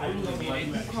the quarterly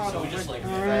meeting, so we just like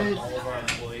Alright. all of our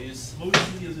employees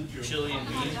chili and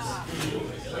beans.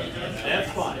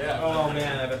 That's fun. Oh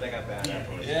man, I bet they got bad.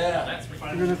 Yeah.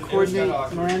 You're gonna coordinate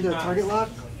Miranda target lock?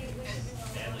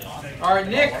 Alright,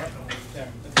 Nick.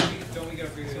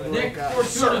 Nick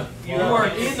Fortuna, you are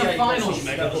in the finals.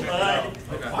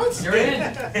 What? You're in.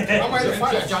 How am I in the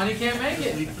finals? Johnny can't make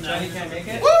it. Johnny can't make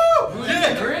it. Woo!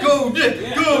 You're in. Go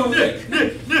Nick! Go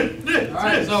Nick!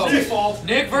 Alright, so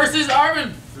Nick versus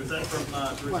Armin. Is that from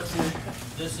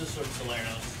This is from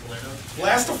Salerno.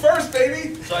 Last to first,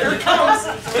 baby! So Here it comes.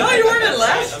 No, you weren't in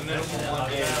last. A minimum 1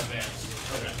 day in advance.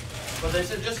 Okay. But they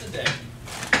said just a day.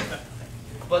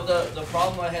 But the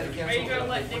problem I had to cancel. Are you gonna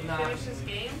let they Nick would not- finish this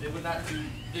game? They would not do.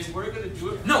 They were gonna do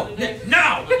it. No, for the day, Nick,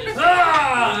 now. but they said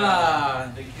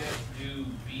Ah. They can't do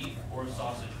beef or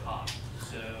sausage pop.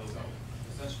 So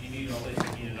you need a place to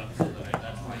heat it up. So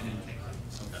that's why I didn't take it.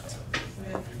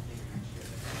 Well,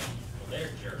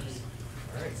 they're jerks.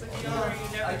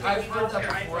 I've heard that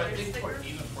before. I think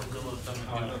even Portillo's done it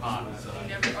hot. So.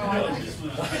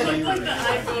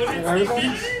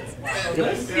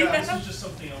 This is just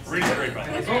something else. Read it right back.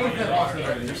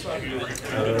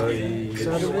 Saturday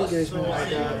engagement. I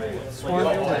got Swan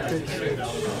elected.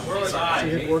 So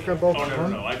you hit work on both Oh, of no,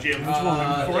 them. no, I jammed. Which one?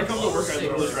 Before I come to work, I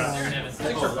literally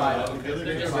Six or five.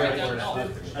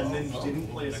 And then you didn't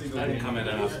play a single game. Come in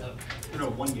enough. No,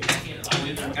 1 game.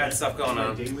 Got stuff going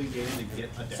on. Daily game to get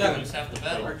a deck. 7. Half the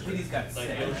battle. Kitty's got Like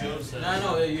sick. Jojo said.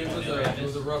 No, it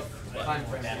was a rough time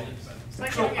frame.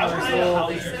 So I want to know how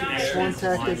you can Swarm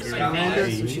Tactics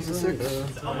Miranda, so she's a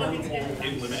 6.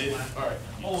 Unlimited.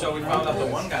 So we found out the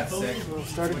one got sick. So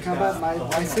started combat, my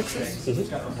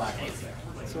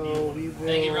 6s. So we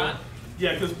Thank you, will Ron.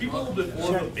 Yeah, because people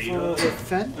before the check for beta, with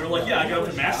Fen. they're like, yeah, I got up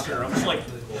to master. I'm just like,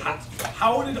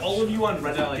 how did all of you on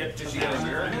Reddit get to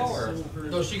master?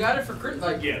 No, she got it for crit.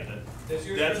 Like, Yeah,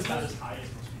 that's not as high.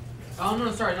 oh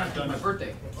no, sorry, not my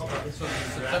birthday. So in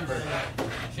September.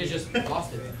 She just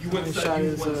lost it. You went My seven. shot You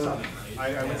is went seven.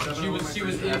 I went 7. She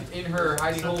was in her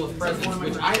hiding hole of presents,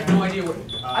 which I have no idea what.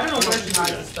 I don't know where she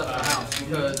hides this stuff in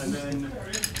the house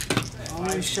because.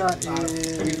 Only shot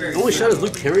is. The only shot is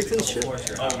Luke Carrington's shit. I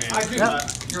do.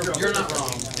 You're not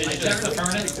wrong.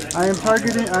 I am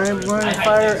targeting. I am going to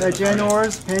fire at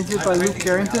Januars, painted by Luke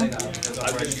Carrington.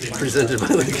 Presented by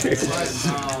Luke Carrington.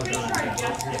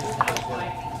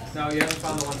 No, you haven't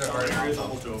found the ones that are already. It's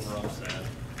almost over. I'm sad.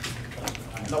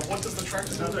 Now, what does the track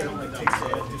do? I don't like that.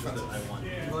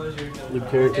 Luke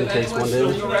Carrington takes 1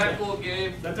 damage.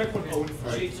 That deck went 0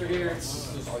 for Sheets are here.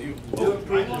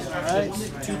 Alright.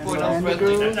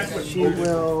 Indigo, she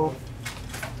will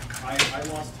I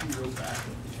lost 2 real fast.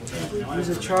 use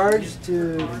a charge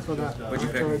to. Hold on. What'd you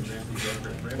pick?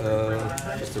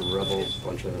 Just a rebel,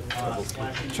 bunch of rebels.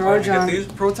 Charge on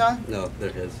Proton. No,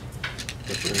 they're his.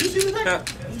 Did you see the deck?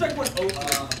 This deck went 0 for.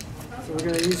 So we're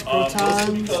going to use Mostly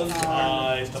Proton. because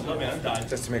I stepped up and died.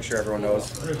 Just to make sure everyone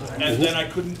knows. And then I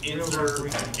couldn't enter a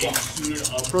suited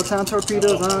up. Proton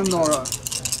torpedoes on Nora.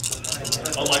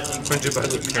 Printed by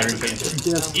Luke Carrington.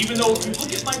 Yes. Even though if you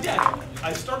look at my deck,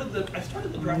 I started the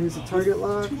draft. Use a target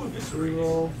lock.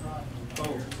 Reroll.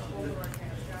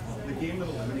 The game that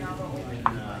eliminated me,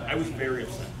 I was very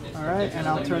upset. Alright, and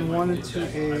I'll turn 1 into a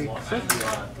crit.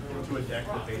 to a deck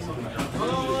that basically had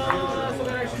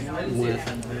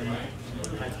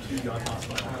 2 Yawgmoth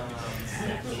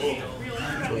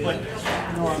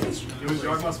Nora. It was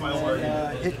Yawgmoth Files where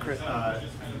Hit crit.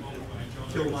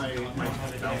 kill my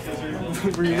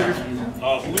Were you there?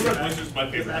 Blue Red Wizard's my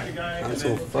favorite. back a guy, and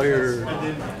Console then, fire.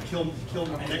 and then kill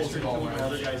next turn, kill my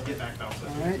other guys, get back bounce.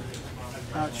 Alright.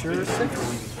 Not sure. 6.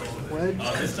 Wedge.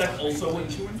 This deck also went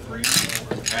 2 and 3.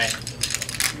 Alright.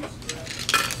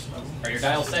 Are your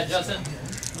dials set, Justin?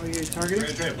 Oh, you're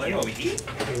targeting? Trying to play what we eat?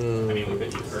 I mean, look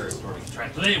at you first. Or try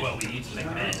to play what we eat like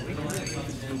men.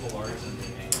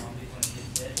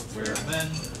 We're men.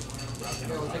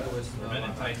 We're men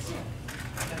in tights.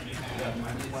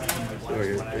 There we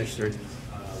go. Page 3.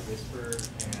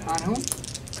 On who?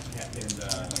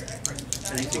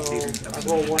 So, I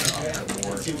roll 1.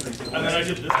 And then I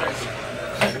did this deck.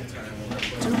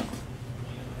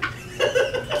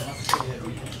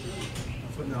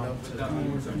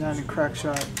 Not a crack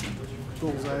shot.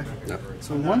 Bullseye. No.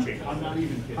 So 1.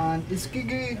 On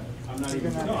Iskigi. You're going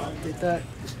to get that.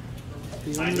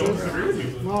 I don't agree with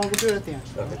you. Well, we'll do it at the end.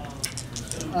 Okay.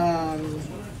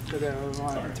 But I don't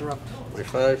want to interrupt. My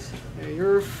 5s. Yeah,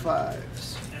 your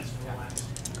 5s.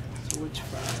 So which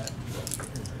 5?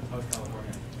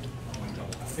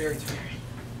 Very.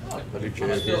 I'll do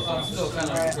Jan I'm here. still kind of.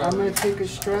 Alright, I'm going to take a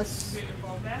stress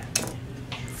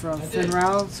from Finn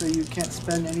Rao, so you can't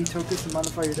spend any tokens to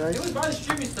modify your You dice. always buy the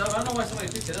streaming stuff. I don't know why somebody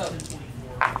picked it up.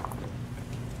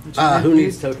 Who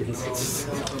needs tokens?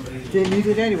 Didn't need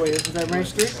it anyway. Was that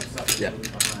range 3? Yeah.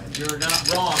 You're not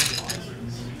wrong.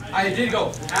 I did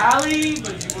go alley,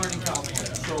 but you weren't in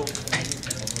California. So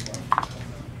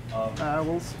I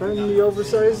will spend the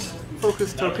oversized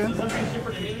focus token. Like,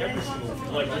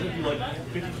 it'd be like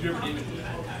 50 different images.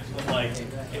 Like,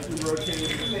 if we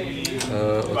rotated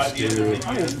Let's do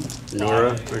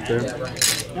Nora right there.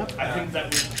 Yep. I think that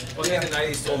would. Well, the other night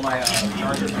he stole my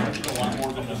charger. A lot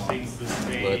more than just things the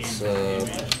same. Let's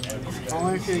I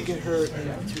want to get her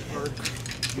into arc.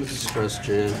 stress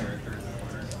Jan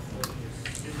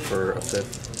for a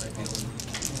 5th.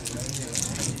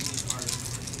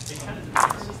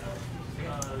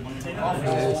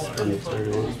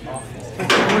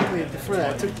 Wait, before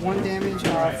that, I took 1 damage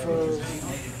off of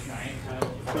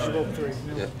Visual 3.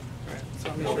 Yep. So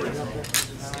I'm going to show you up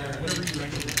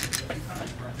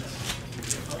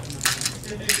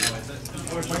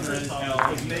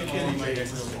there.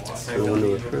 So 1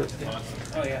 to a crit.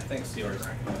 Oh yeah, thanks. Yours.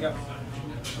 Yep.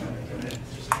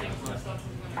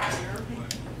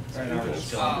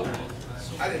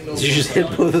 Did you just hit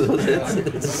both of those hits?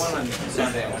 The one on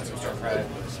Sunday I went to start Friday.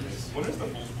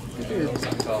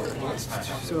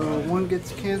 So 1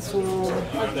 gets canceled.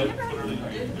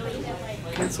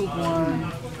 Canceled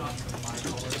 1.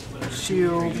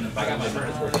 shield. I got my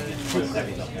furnace working.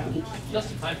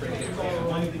 Just in time for it to get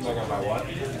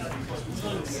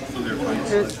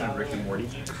Hit.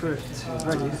 Crit.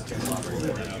 Ready.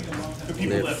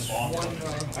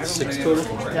 Six total?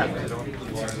 Yeah.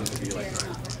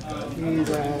 Need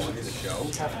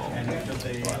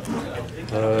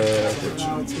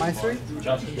now it's my 3.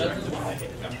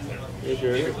 Is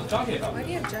your Why do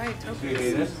you have giant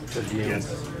tokens? for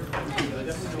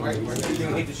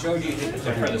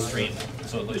the stream,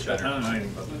 so it looks better.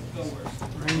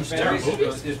 Range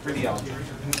It's pretty out.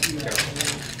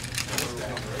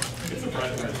 It's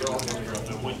surprising that they're all going to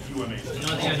that went to MH.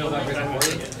 The only thing I know about Rick and Morty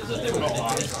is that they were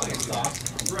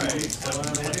soft. Right.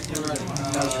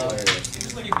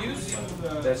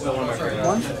 That's the one of my favorite.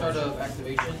 One. Sort of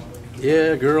activation.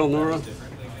 Yeah, girl, Nora.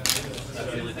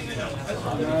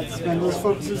 Spend those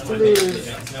focuses to lose.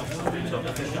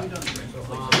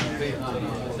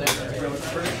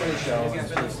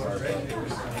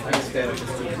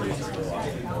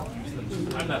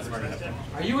 I'm not smart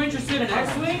enough. Are you interested in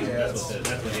X-Wing? That's what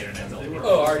the internet's all about.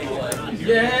 Oh, already played.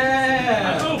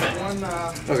 Yeah!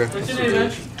 Okay. What's your name,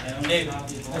 man?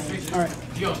 Dave, Alright.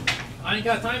 Yo, I ain't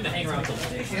got time to hang around till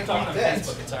talk on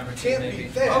Facebook and time or two, maybe.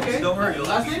 Okay. Don't worry, you'll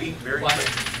Last have to name? speak very Well,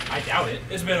 quick. I doubt it.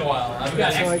 It's been a while. I've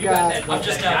got, So I you got got- that. I'm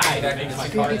just now getting back into my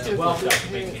car. Speaking to- Well,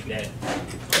 stuff makes me dead.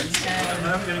 I'm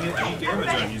not going to get any damage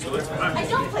on you, so that's I fine.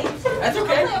 don't play. That's I don't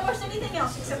okay. play almost anything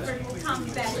else except for Tom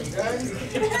Bassett.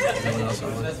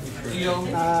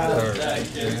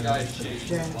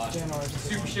 Jan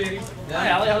Super shady. Hi,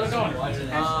 Allie, how's it going?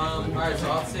 Alright,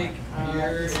 so I'll take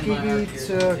your Skiggy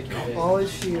took all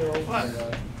his shield.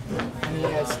 And he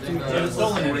has 2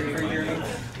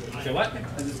 Okay, what?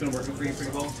 Is this gonna work for you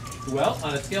pretty well? Well,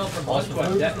 on a scale from 1 to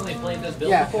I've definitely played this build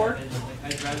Yeah. before.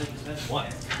 I'd rather What?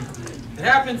 It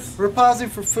happens. We're pausing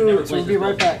for food, so we'll be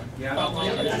right back.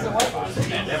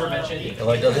 Never mentioned.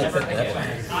 Well, it doesn't fit that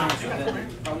way.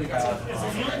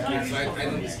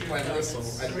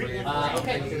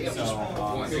 Okay.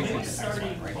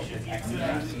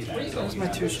 That's my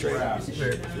 2 straight.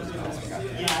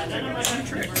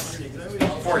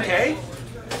 4K?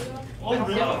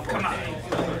 Oh, come on.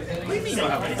 What do you mean you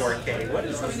don't have a 4K? What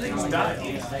is this thing's done?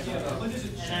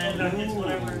 I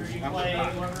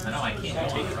know I can't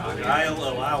take it, Rock.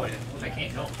 I'll allow it. I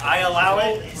can't help. I allow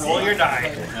it. Roll your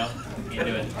die. No, can't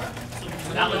do it.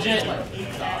 Not legit. Can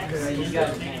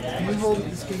you hold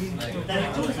Skiggy?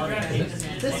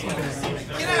 This one.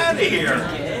 Get out of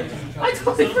here. I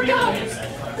totally forgot.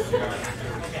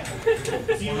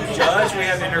 Judge, we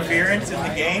have interference in the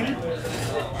game.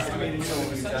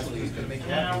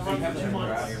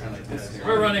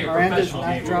 We're running a Miranda's professional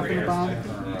not game over dropping a here. bomb.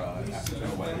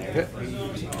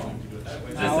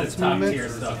 This is top tier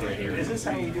stuff right here. Is this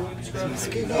how you do it?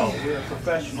 Skiggy. Oh, we're a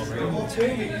professional.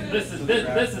 This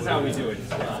is how we do it.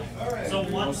 So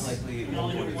once,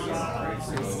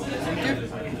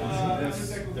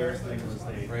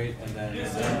 Right, and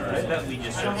then I bet we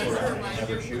just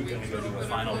never shoot and we go to a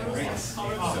final race.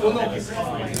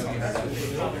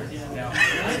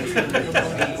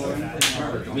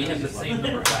 We have the same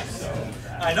number of lives.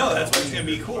 I know, that's what's going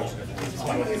to be cool.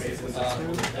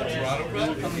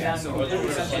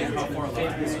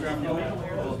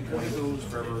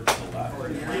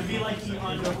 it'd be like the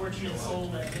unfortunate soul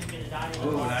that didn't get a die.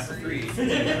 oh, not for 3. -3,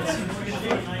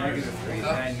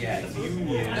 then yeah,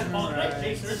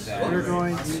 We're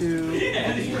going to.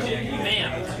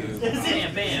 Bam.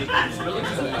 Bam, bam.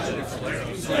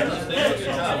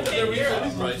 There we are.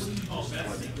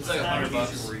 It's like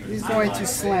 $100. He's going to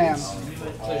slam.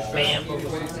 Bam.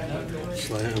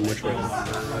 Slam, which way?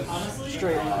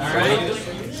 Straight. Alright.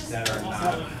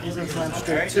 He's going to slam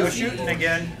straight. Alright, so shooting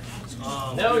again.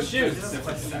 No shoots. So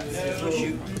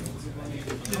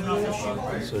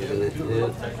we're gonna hit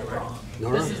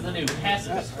Nora. This is the new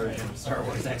pacifist version of Star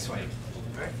Wars X-Wing.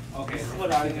 Okay,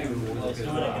 what I do is do it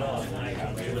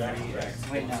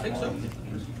right now.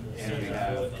 and we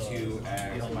have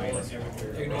 2x minus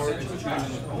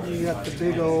You got the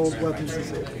big old weapons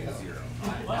system.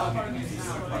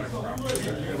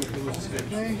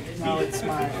 Okay, now it's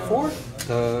my 4.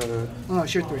 Oh no,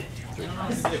 it's your 3. We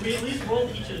at least rolled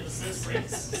each of the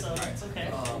systems, so it's okay.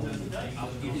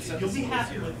 You'll be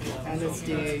happy with it. And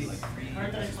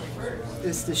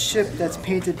it's the ship that's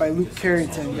painted by Luke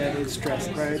Carrington that is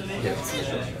stressed, right? Yes.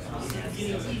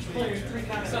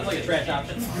 Sounds like a trash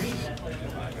option.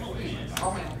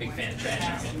 Big fan of trash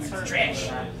options. Trash.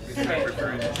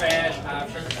 Trash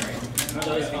option.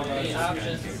 Those company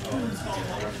options.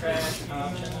 Trash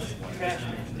options. Trash.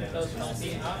 Those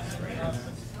company options.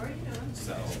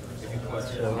 So, if you put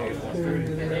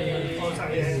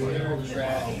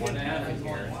Trash.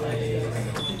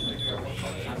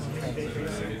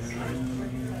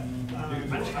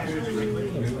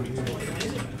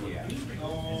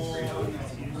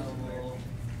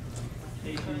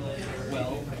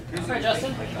 Alright,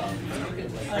 Justin.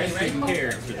 Are you ready?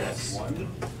 Prepared for this.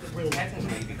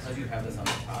 technically, because you have this on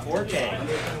the top. 4K.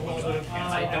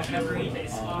 I don't have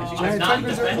rebates. I'm Giant not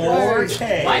tigers are defenders.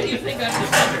 4K. Why do you think I'm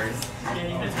defenders?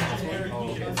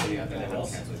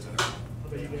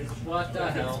 What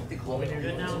the hell?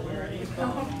 Good now?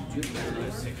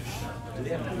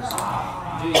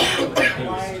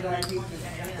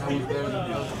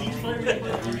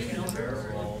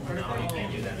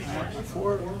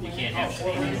 You can't have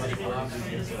shit.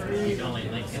 You can only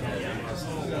link it.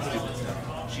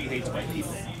 She hates white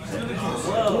people.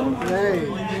 Whoa. Hey.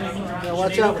 Yeah,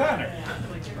 watch out.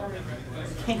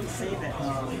 Can't say that.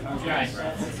 Right.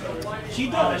 She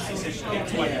does. She says she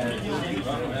hates white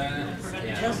people.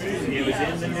 It was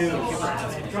in the news. Oh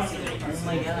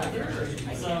my god.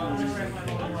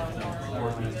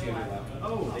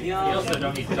 You also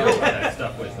don't need to talk about that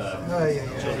stuff with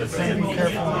children. Be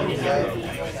careful.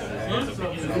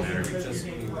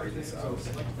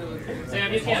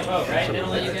 Sam, you can't vote, right? They don't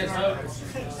let you guys vote?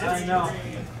 I know.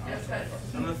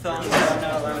 I'm a felon. I'm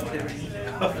not allowed to.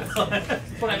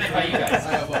 That's what I meant by you guys. I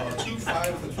have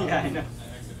 2-5. Yeah, I know.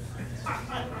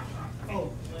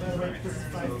 Oh, this is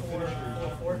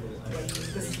 5-4-4-4.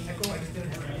 This is Echo. I just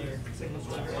didn't have any signals.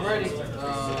 Alrighty.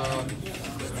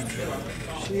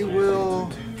 She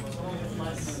will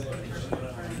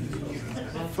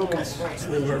focus.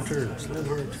 Slim hard turn. Slim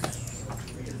hard.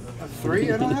 A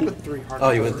 3? I don't have a 3 hard.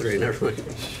 Oh, you went 3. Never mind.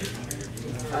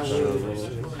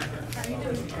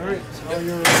 Alright, so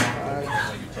you're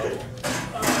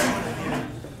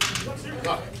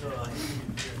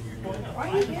Why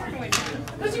are you paranoid?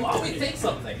 Because you always take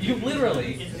something. You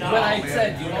literally, when I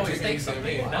said you always take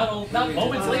something, not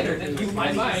moments later, then you,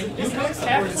 my mind, you took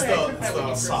something. It's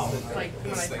the solid. Like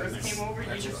when I first came over,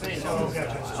 you just say no.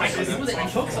 I knew that you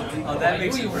took something. Oh, that I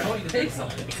makes knew it you were going to take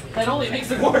something. That only makes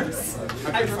it worse.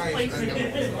 I replaced it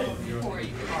before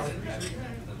you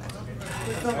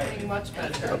something much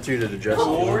better. Up to you to digest.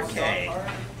 4K.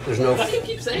 There's no. Why do you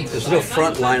keep saying There's no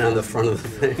front line on the front of the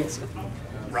thing. So.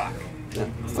 Rock. Yeah.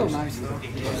 so nice though.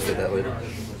 I'll say that later.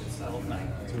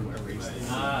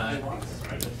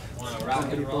 Want to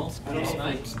rock and roll? Bumps,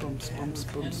 bumps, bumps,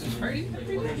 bumps. Ready?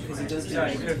 Because he does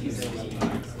try cookies.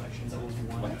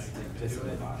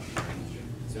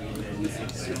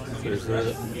 There's that.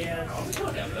 We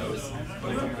don't have those.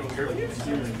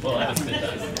 Well, Evanston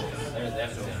does. There's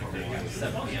Evanston.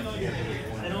 7 p.m.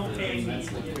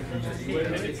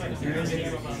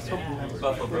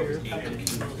 Buffalo Brothers.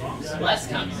 Less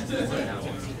communist.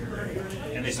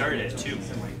 And they started at 2.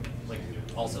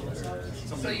 Also less.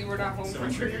 So you were not home for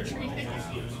trick or treating?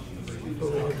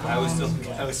 I was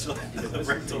still at the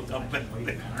rental company.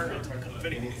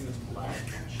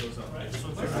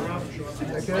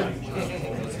 That good?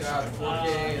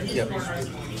 Yep.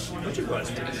 Which it was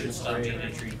pretty good stuff. I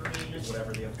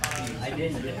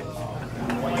didn't.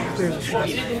 There's a You shot.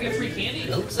 didn't go get free candy? It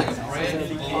looks like a brand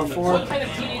new candy. R4. What kind of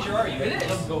teenager are you? It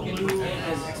is.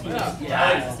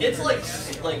 Yeah, it's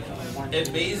like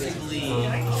amazingly.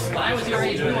 When I was your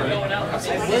age, we were going out and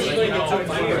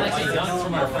collecting guns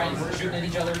from our friends, shooting at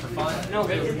each other for fun. No,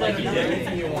 but it's like you did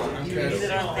anything you want. You did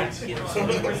it on Thanksgiving.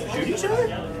 Shoot each other?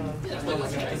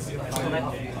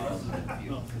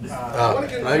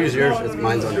 I use yours. It's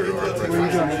mine's under your arm. What are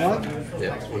you doing? What?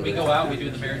 Yeah. It's one We of go those. out, we do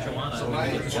the marijuana, and we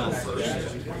get the guns.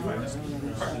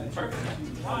 Perfect.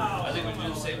 I think we do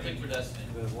the same thing for Destiny.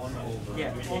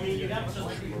 Yeah.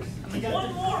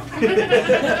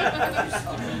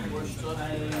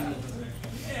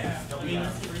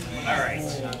 Alright.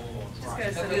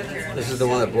 This is the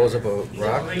one that blows up a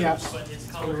rock. Yeah.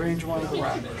 The range one of the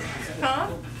rock. Huh?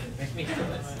 Make me feel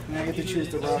this. And I get to choose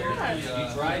the rock.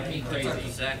 You drive me crazy.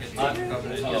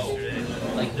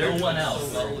 Like no one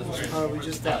else. We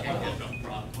just that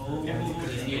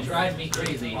one. You drive me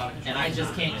crazy, and I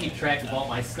just can't keep track of all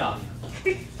my stuff.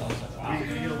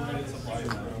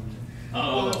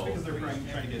 Oh.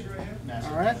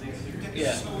 Alright.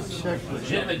 Yeah. Check.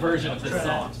 Legitimate version of this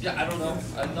song. Yeah, I don't know.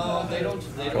 No, they don't.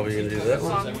 Probably gonna do that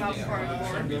one. Song about part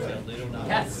more.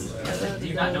 Yes. Do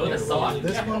you not know this song?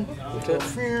 This one?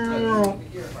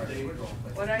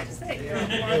 What did I just say?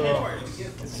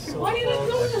 Why do you not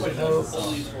know this?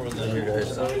 And your guys.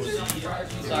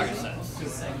 Soccer sense.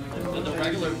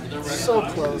 So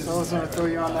close. I was gonna throw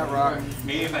you on that rock.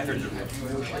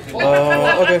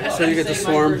 Okay, so you get the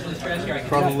swarm.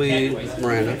 Probably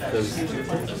Miranda, because the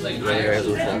other guy has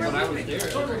no shot.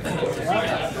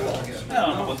 I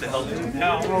don't know what the hell to do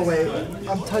now. Oh wait,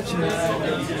 I'm touching it.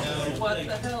 What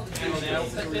the hell did you now?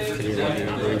 Can you not do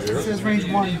range It 0? says range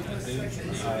 1.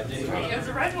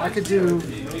 I could do.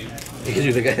 You can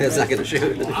do the guy that's not going to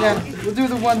shoot. Yeah, we'll do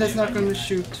the one that's not going to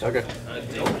shoot. Okay.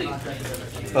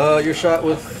 Your shot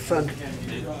with Fun.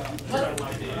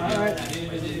 Alright.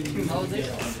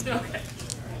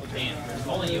 Man, if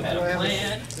only you had a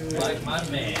plan, like my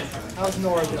man. How's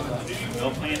Nora doing? No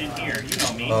plan in here. You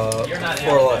know me. 4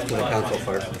 left to the console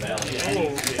fire.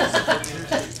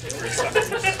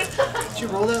 Did you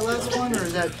roll that last one, or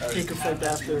does that take effect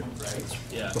after?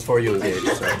 Before you engage,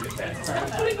 so.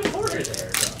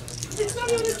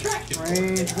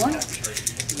 Range 1?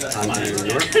 On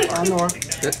Nora. On Nora.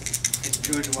 Yep.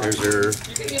 There's your. You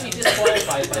can get me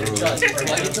disqualified by the judge. I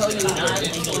can tell you not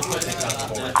illegal equipment.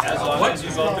 As long as you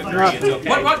go up in 3, it's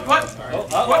okay. What?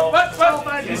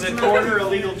 Is it corner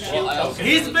illegal shield?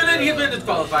 He's been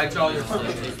disqualified, Charlie. Oh,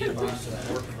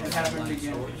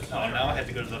 now I have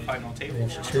to go to the final table.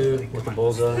 2 with the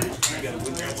bullseye.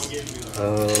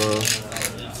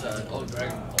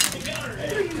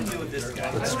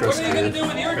 Let's stress What are you gonna do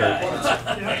with your guy?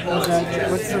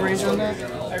 What's the range on that?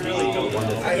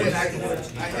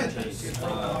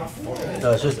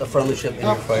 No, it's just a friendly ship in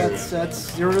your fire.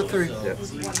 That's 0 to 3. Yep.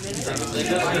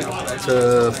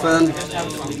 To Fun.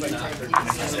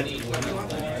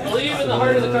 Believe in the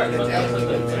heart of the card.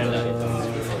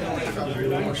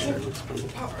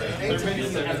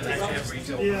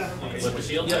 With the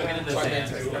shield token in this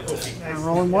hand. I'm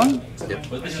rolling 1? Yep.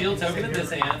 With the shield token in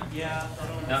this hand.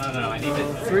 No, I need to.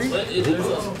 3?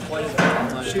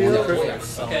 Shield.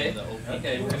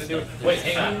 Okay, we're gonna do it. Wait,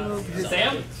 hang on.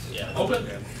 Sam? Open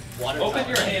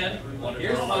your hand.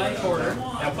 Here's my quarter.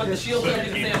 Now put the shield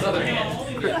token in Sam's other hand.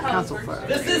 Console fire.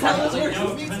 This is how this works.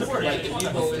 This needs to work. Like, if you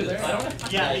go to there, I don't know.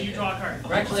 Yeah, you draw a card.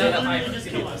 We're actually on a binder. This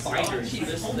thing.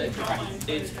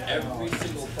 It's every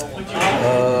single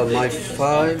promo. My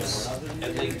 5s.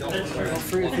 Feel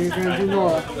free if you're going to do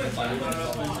Nora.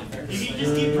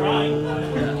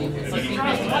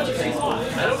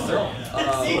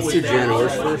 Let's do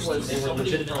Janors first.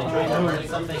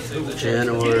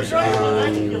 Janors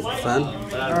on Fun.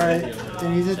 Alright, then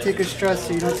you need to take a stress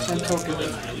so you don't spend tokens.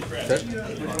 Okay.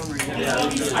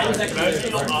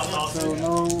 So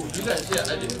no.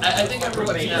 I think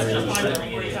everybody has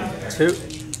 2.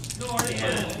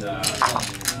 And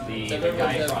the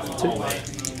guy across the hallway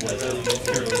was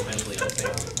eventually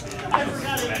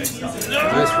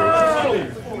Nice roll.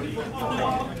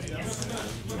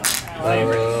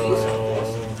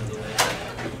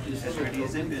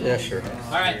 Yeah, sure.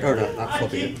 Alright. Or no, not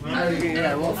flipping it.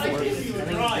 Yeah, roll 4.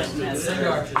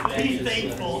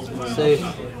 Safe.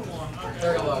 So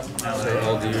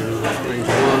I'll do range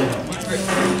 1.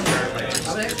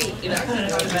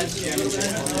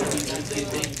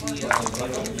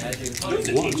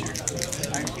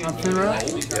 On Finra?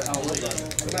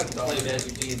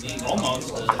 Almost.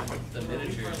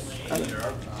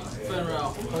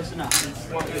 Close enough.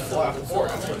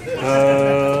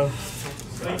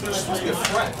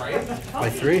 My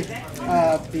 3?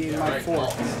 Be my 4.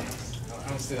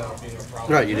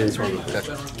 Right, you didn't swarm.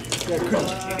 Gotcha. You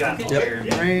got it. Yep.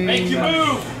 Range. Make you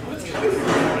move!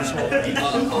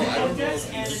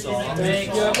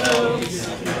 Make your moves.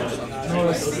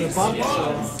 Notice the bump, so.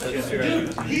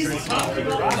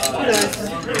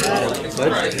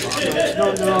 No,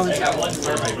 they're on the shot.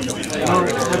 Don't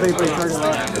have anybody target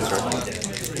that.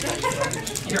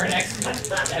 You're an expert.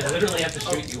 I literally have to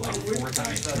shoot you like 4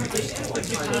 times.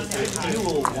 You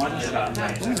will one-shot me.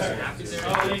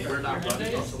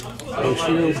 Oh,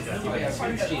 shield.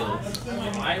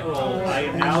 I roll I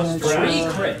am now 3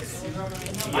 stressed. crits.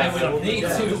 I would need to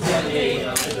get a.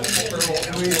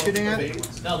 What are you shooting at?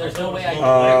 No, there's no way I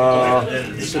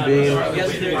can. Sabine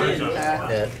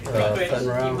at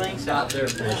Fenrow.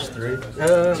 There's 3.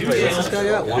 Wait, what's this guy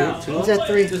got? 1, 2? He's at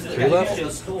 3. 3 left?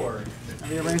 I'll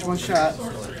be arranged 1 shot.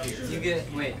 You get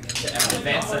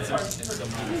advanced sensor.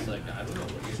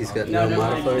 He's got no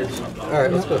modifiers.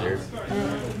 Alright, let's go here.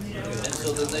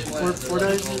 4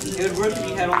 dice. It would work if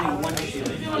you had only 1 shield.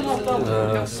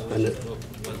 Spend it.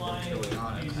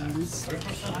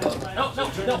 No,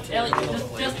 Ellie,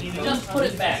 just put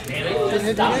it back, man. Just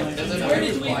stop it. Where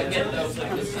did we even get those?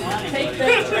 Take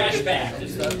that trash back.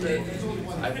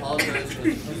 I apologize for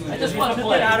I just want to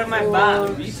get out of my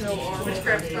box. Which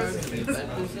grab's supposed to be?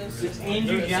 It's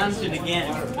Andrew Johnson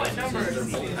again. What number?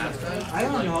 I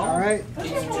don't know. All right. No,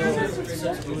 you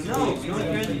don't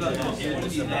hear about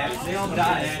that. They all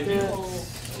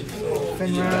died.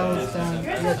 Finrail is down. You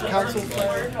got the council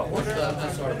player.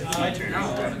 My turn.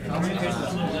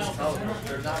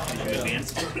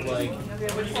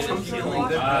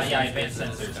 Yeah, I advanced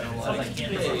sensors. So I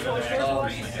can't really go there.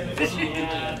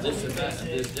 this and that and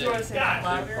this You want to say that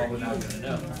louder? probably not gonna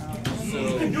know.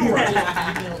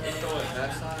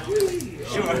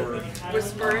 Sure.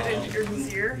 Whisper it in your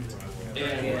ear.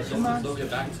 And they'll get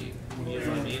back to you. You know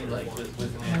what I mean? Like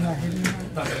with I'm not hitting you.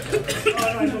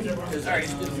 Sorry.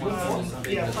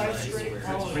 Yeah, 5 straight.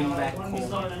 Bring back One cold.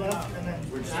 side left, and then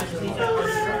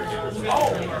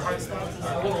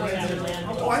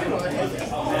Oh, I didn't know that.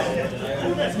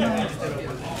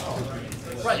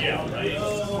 right.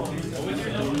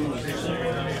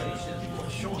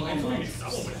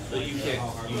 So you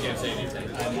can't say anything.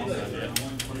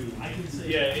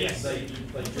 Yeah, yes.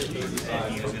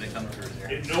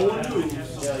 If no one moves.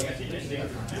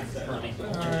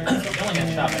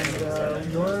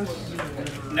 Yours.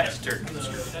 Next turn.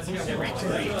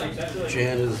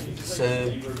 Jan is the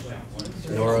same.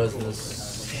 Nora's the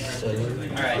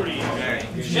same. Alright.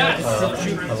 Shots!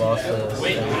 I lost the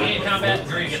Wait, in combat,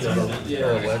 Green gets one.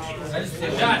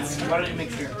 wedge. Shots! Why don't you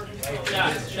make sure?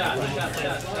 Shots.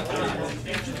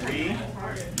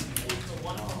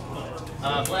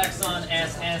 Black Sun,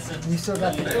 Assassin. You still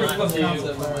got the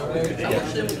council player, right?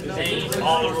 Dane.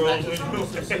 All the rolls.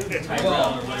 I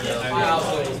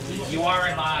will. You are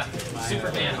in my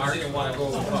Superman arc. So I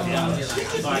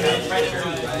got pressure. I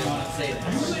didn't want to say that.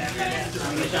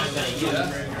 Which I'm going to use.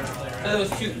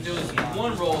 There was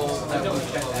one roll. I don't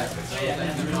check that.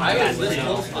 I was this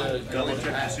close to Double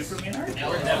check the Superman art?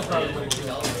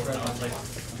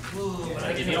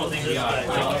 If you don't think we are.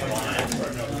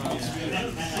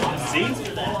 See?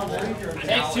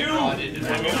 Take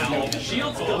 2!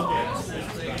 Shields go.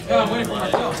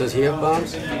 Does he have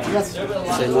bombs? Yes.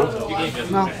 Same one?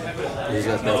 No. He's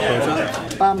got that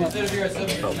potion? Bomb it.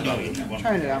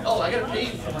 Trying it out. Oh, I gotta pay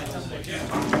for my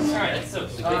Alright, that's so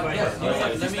let me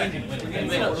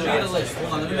get a list.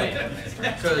 Hold on, let me make it.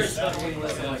 Because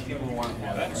people want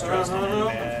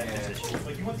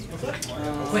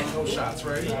Wait. No shots,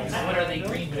 right? What are they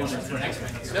green bonus for next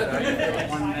one?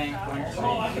 One bank, one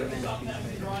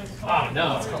Oh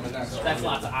no, that's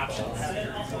lots of options.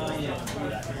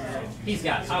 He's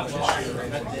got options.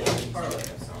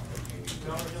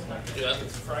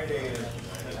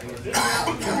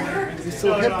 If you're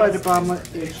still hit by the bomb,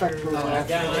 the effect goes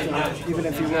off, even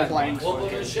if you were blind.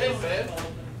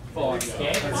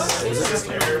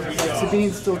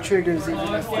 Sabine still triggers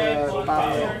even if the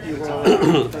bomb you roll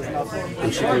does nothing.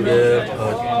 And she can get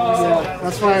Yeah,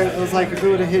 that's why I was like, if it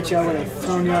would have hit you, I would have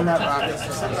thrown you on that rocket.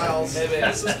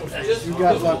 You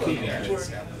got lucky. I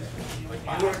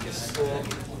would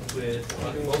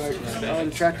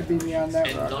have tried to beat me on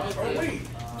that rocket.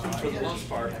 for the most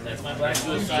part. That's my black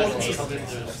suicide.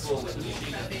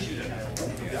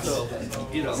 So,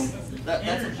 you know,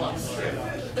 that's a plus.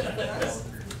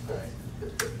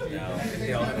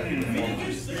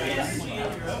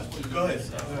 Go ahead.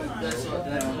 That's what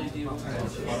that really deal.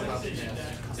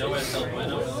 No one's helping my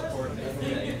nose.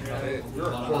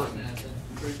 We're important.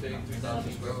 Pretty big,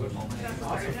 3,000 square foot home.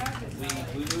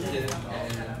 We moved in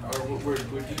and we're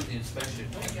doing the inspection.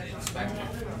 And the inspector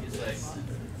is like,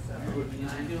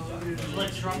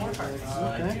 let's draw more cards.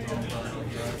 Okay.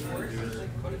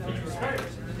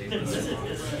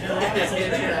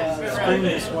 Screen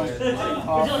this one Would you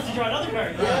like to draw another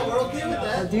card? yeah, we're okay with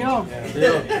that. Deal.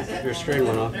 your screen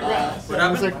went off. What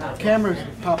happens? Like cameras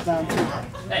pop down too.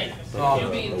 Hey, you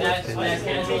being that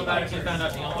casual about it, you found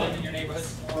out the only one in your neighborhood?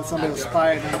 That somebody was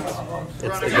spying on us.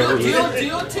 It's the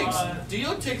government.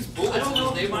 Dio takes bullets in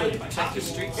his neighborhood to protect the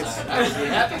street sign. I would be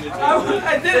happy to do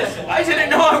I did it! I didn't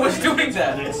know I was doing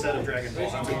that! Next set of Dragon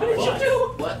Balls.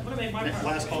 What?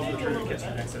 Last call for the tournament gets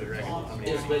the next set of Dragon Balls. How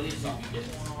many? Yes, but it's,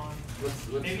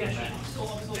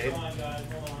 what's Dave?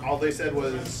 All they said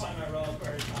was,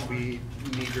 we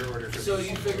need your order for so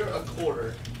you figure a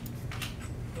quarter.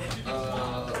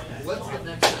 What's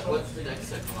the next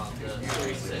second on the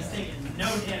 36? No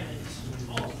damage.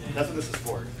 That's what this is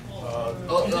for.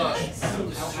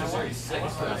 This is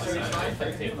 36 for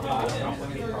 35.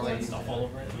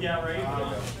 Yeah, right.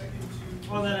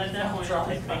 Well, then at that point, I'll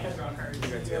take makeup draw cards.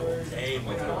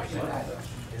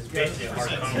 basically a hard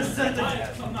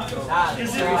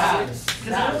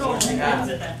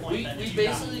We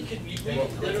basically could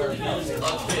literally use a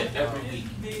bit every week.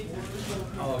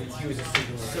 Oh, he was a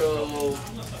single. So,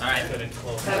 Alright, let's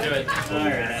do it.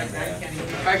 Alright.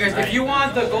 Alright guys, if you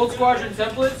want the Gold Squadron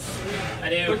templates, I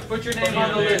do. Put your name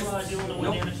on the list.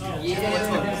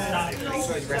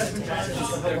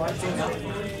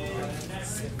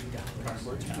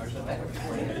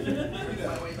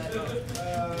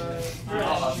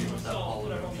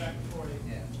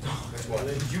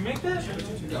 Did you make that?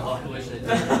 No, I wish I did.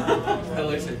 I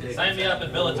wish I did. Sign me up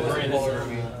in military in this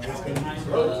room.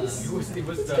 It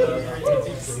was the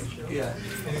Yeah.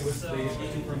 and it was the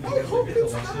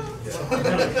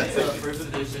First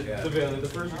edition. the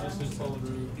first edition followed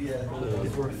through. Yeah.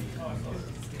 It's worth.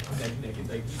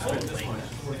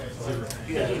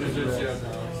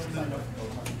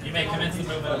 You may commence the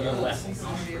movement of your left. If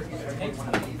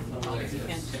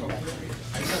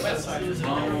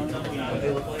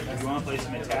you want to play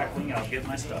some attack wing, I'll get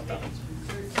my stuff out.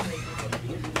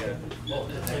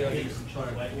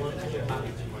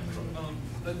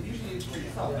 The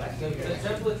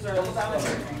templates are.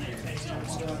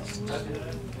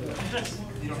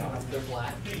 They're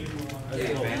black.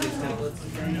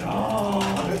 Oh,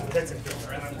 that's a good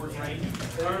I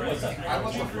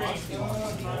want the frosty one.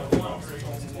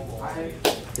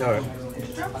 Alright.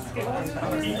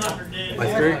 My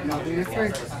three? I'll do your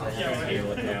three.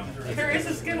 There is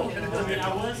a Skittle. I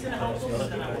was gonna help you, but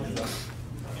then I wouldn't.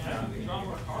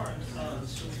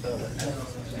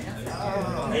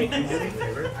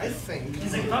 I think.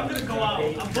 He's like, if I'm gonna go out,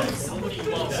 I'm putting somebody you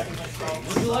love.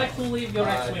 Would you like to leave your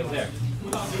next wing there?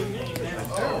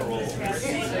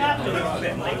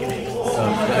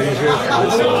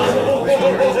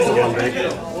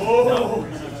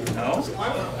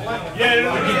 Yeah,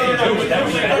 no. That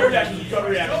was a gut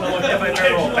reaction. If I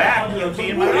roll back, you'll be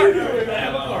in my heart.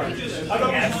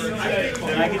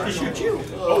 Then I get to shoot you. I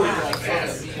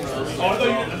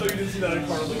thought you didn't see that in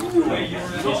front of me.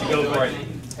 You should go for it.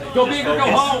 Go big or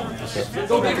go home!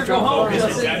 Go big or go home!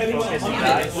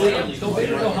 Go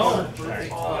big or go home!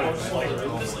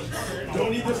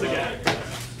 Don't need this again.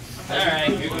 Alright,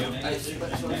 I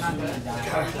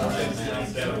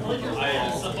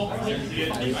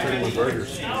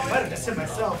might have just hit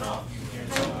myself.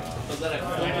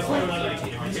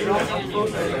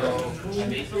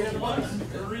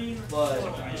 But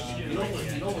you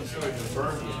know when started to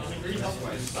burn me.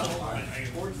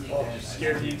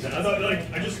 Scared me. I thought I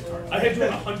had you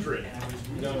on 100.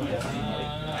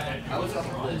 I was on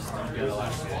the list. I got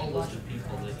a small list of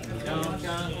people that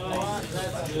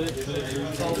that's good.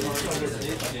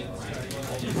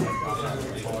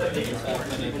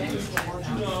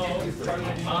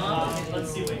 Let's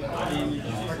see what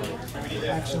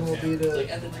Action will be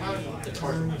to at the time the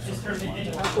card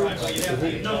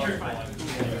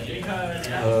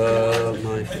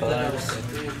My fives.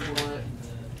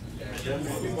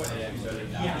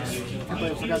 I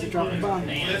forgot to drop a bomb.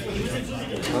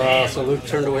 So Luke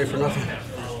turned away for nothing.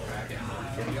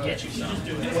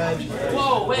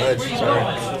 Whoa, wait, where are you Sorry.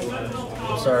 going?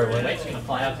 I'm sorry, what? White's gonna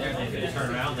fly up there and then he's gonna turn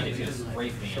around, then he's gonna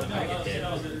scrape me and I'm gonna get hit.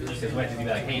 Because White's gonna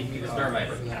be like, hey, you Star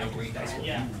Viper, no green dice.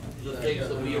 Yeah. the things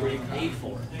that we already paid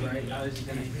for. Right? How am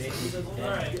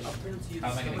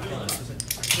I gonna kill him?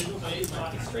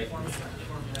 He's straight.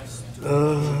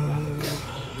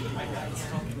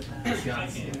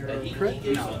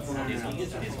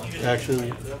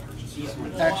 Action.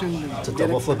 Action. To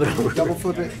double flip it over. Double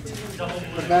flip it.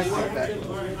 Put back. Put back.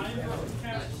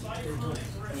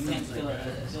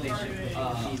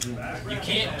 You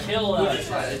can't kill this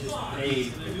guy.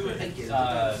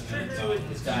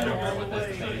 I don't know what this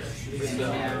thing is.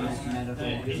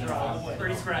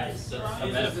 Pretty surprised. A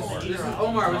metaphor.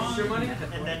 Omar, was this your money?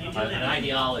 An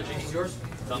ideology.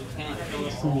 Some can't kill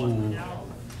us.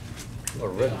 Or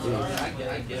red blue. I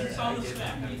get it.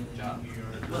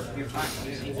 Look, you're fine.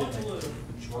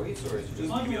 Choice or is it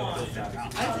just give you a good job? I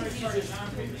think he's just.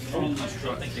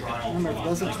 Remember, if it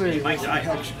doesn't clear, you might die.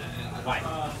 Action. Why?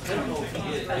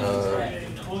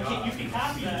 You can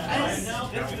copy that.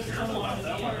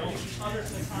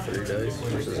 3 dice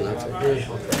versus an attack.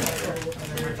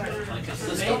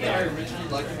 The stuff that I originally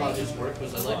liked about his work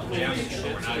was I liked the way he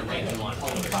shit not a range one.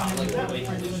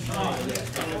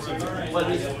 But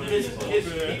his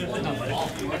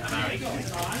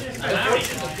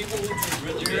the people who do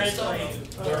really good stuff,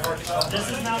 they're hard to come. This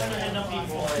is not going to end up being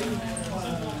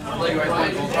Like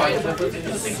Ryan will try to so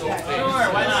fast. Sure,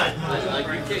 why not? Like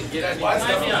you can't get any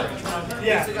Sign me up.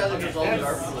 Yeah. He's the guy that does all the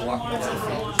art for the Walking Dead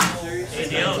series.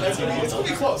 It's gonna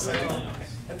be close. I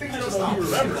think just not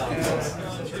remember.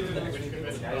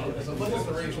 So look at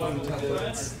the range one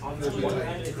templates.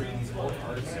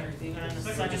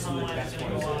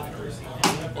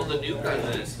 Well, the new guy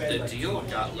that Dio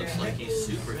got looks like he's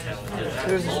super talented.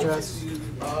 There's a stress.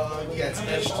 Yeah, it's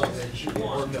edged.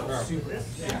 Or no. Now he's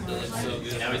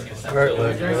gonna stop Right,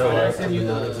 building. right,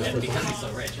 And because he's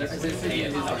so rich, he's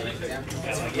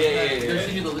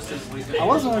I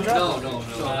wasn't gonna drop No.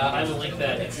 I will link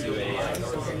that into a.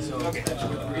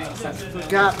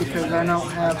 Forgot because I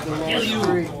don't have the lowest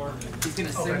 3. He's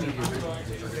gonna send me.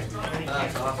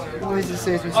 Always just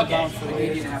saves me some bounce for the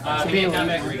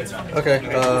Okay,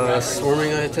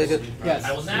 swarming, I take it? Yes.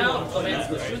 I will now commence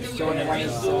the shooting you and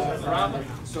raise from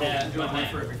Yeah,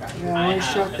 one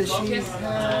shot that she has. I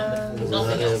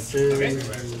have 2.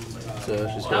 So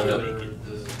she's got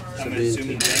I'm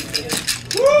assuming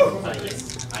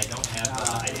I don't have.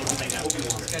 I didn't think that would be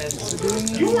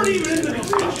You weren't even in the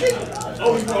discussion.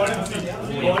 Oh, you brought it.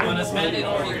 You want to spend it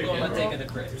or you're going to take the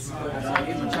crits? You want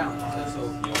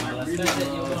to spend it,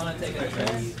 you want to take the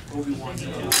crits?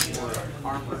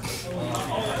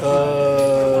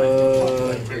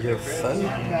 I get 5. what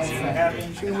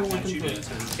happens. I want you to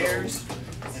cares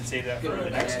and save that for the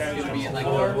next time.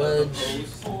 Wedge.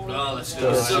 Oh, let's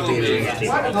go. So Okay.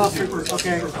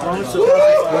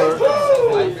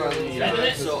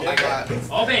 So I got.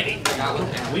 Oh, baby.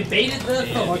 We baited the I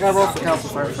gotta roll for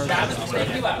calcifier first. Travis will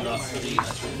take you out.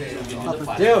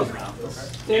 Dude.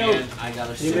 And I got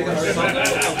a sword.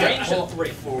 Range of 3.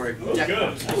 For deck.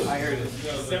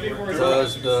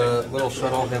 Does the little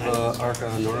shuttle have a Arca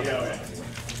on Nora?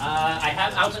 I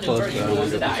have outmaneuver. You roll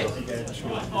the die.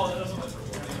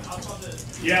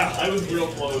 Yeah, I was real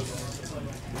close.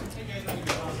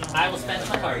 I will spend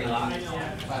my party lock.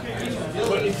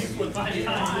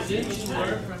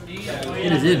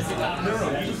 It is in.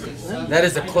 That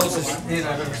is the closest hit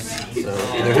I've ever seen. So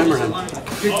either him or him.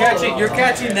 You're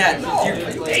catching that.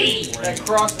 That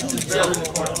cross.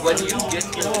 When you get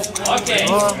Okay.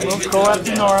 We'll go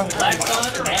after Nora. Black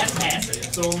Sun and passive.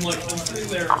 So I'm like, I'm sitting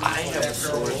there. I have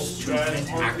swords to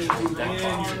actual deck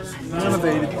boxes.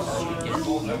 Renovated.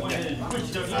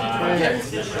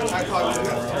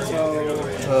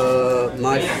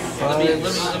 My 5.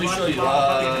 Let me show you.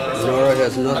 Nora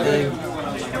has nothing.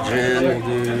 Jan will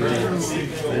do.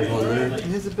 There's one there.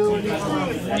 His ability. You know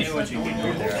what you can do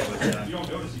there,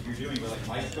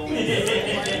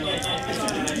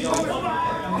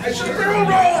 I should have barrel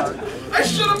rolled! I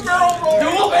should have barrel rolled! Do a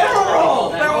barrel roll!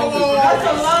 Barrel roll! That's a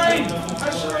line! I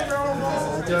should have barrel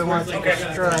rolled! Do I want to take a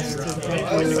stress to take I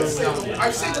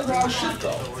say the wrong shit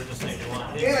though.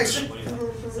 And I should.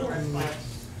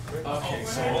 Okay,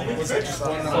 so was that just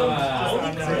one?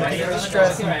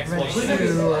 stress and range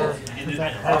 2 or is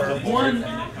that hard? One.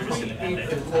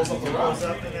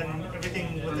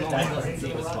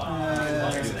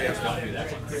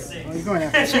 You're going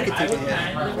after. She could take it.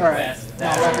 Alright.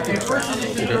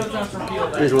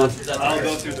 Here's one. I'll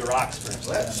go through the rocks first.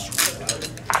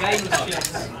 I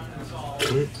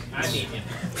need him.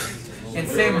 And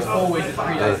same as always at 3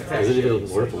 dice attack. Is it even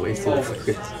worth wasting the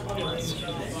crits?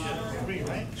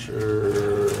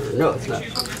 Sure. No, it's not.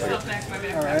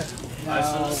 Alright.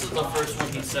 So this is the first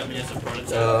one he sent me as a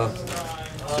prototype.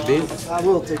 Sabine? I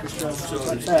will take a stress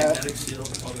like that.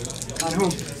 On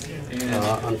whom?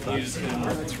 On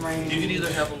 5. That's range. You can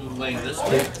either have them laying this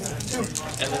way,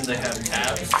 and then they have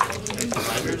tabs and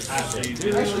dividers. So you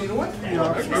do. Actually, you know what?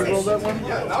 Yeah, can you roll that one?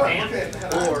 Yeah, now okay.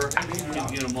 Or you can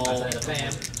get them all and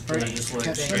then just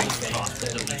like straight across the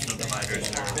dimensional dividers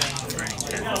or any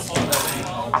tabs.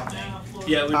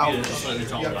 Yeah, it would be a slightly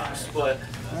taller box, but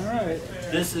Alright.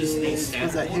 this is the Is that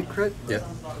standard. hit crit? Yep.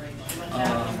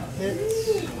 Hits.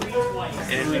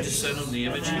 And we just send them the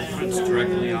image he prints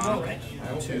directly on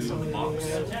to the box.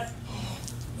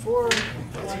 4.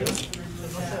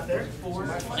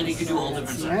 And you can do all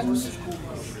different sizes.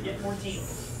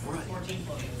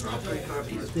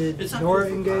 Did Nora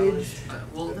engage?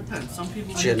 Well, it depends. Some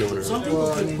people. She had no one. Some people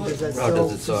Well, I can mean, put. does that Oh,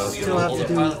 does it still have to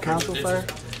do council fire?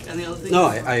 And the other thing. No,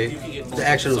 is you can get the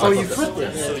action was Oh, like you this. flipped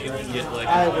it. So you can get like.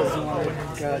 I was the one who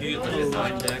got You get like a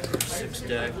 9 deck or 6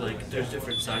 deck. Like there's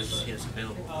different sizes he has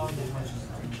available.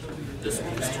 This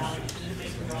one is 2.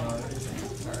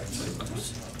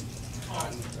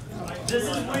 We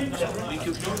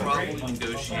could probably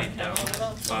negotiate down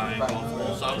by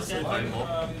multiples, obviously by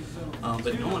multiple,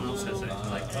 but no one else has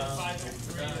anything like this.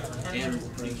 And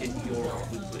you get your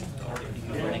weekly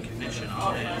already commission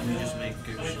on it, and you just make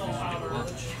good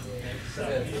lunch.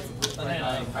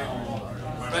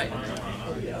 Right.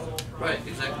 Right,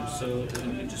 exactly. So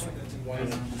then you just. Take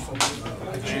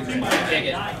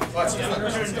it.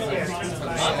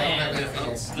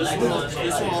 This will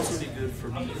also be good for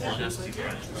people who has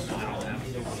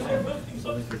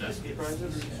something for desk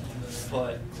prizes.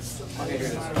 But and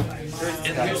here's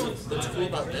what's cool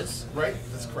about this, right?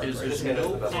 That's correct. Is Right? there's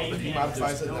no company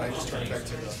Modifies it, and then I just turn it back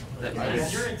to that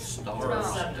is stars.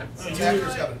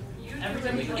 Attacker's got it.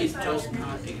 It does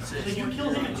not exist. You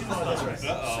killed him in 2 that's right.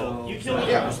 So You killed him.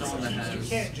 yeah, someone that has. You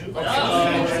can't do So you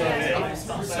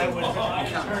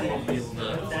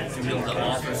can't be able to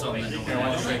offer something. You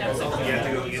have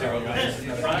to go either way.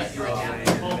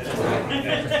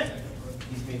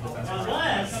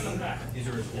 Unless. These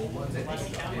are his old ones.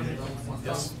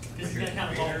 Yes. Because he's gonna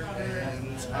count both.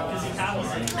 Because he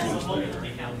counts it. He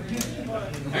counts.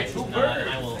 Alright, I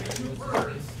will.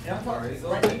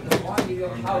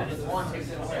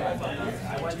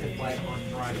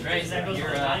 Right, you're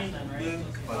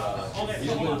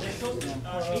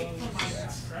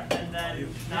And then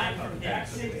 9 from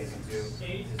Dex. So you're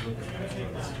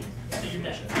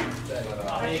dead.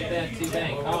 Bang, bang, see,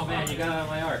 bang. Oh man, you got out of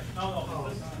my art.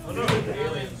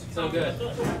 So good. We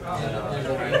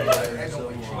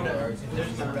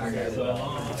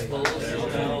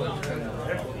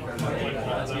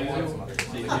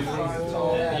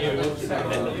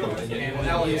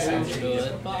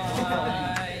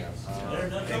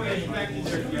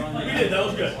did, that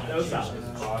was good. That was solid.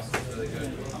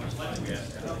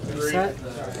 Set.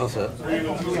 All set. I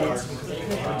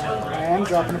am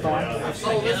dropping a bomb.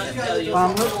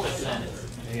 Bomb hook.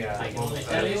 I can only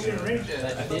tell you that you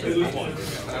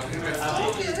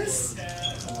did.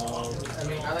 I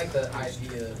mean, I like the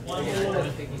idea. I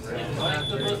don't think he's Like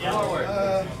the book forward.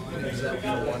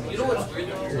 You know what's weird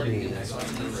though? Like,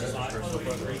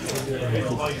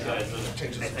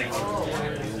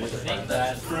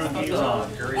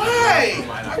 Why?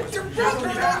 Your brother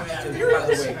got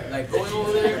like going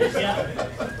over there.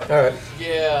 Alright.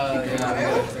 Yeah, I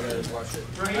gotta watch it.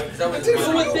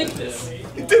 Who would think this?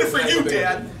 He did it for you,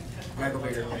 Dad. Michael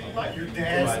Baker. Your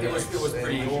dad. It was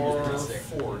pretty interesting.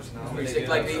 Pretty sick.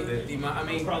 Like the I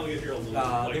mean,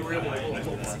 they were able to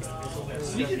pull the 60.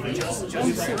 You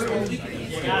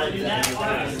gotta do that.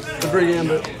 The big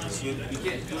ambit. you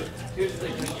can't do it. Here's the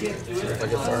thing, you can't do it. If I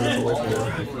get far enough away from there.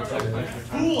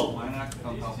 Cool. Why not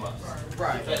come help us?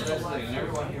 Right. That's the thing, and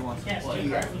everyone here wants to play.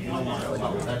 That's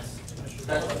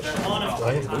Do I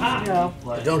have boost? Yeah. I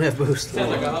don't have boost. You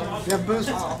have boost.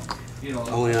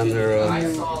 Only on their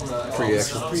free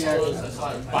action.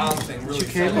 You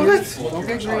can't do it.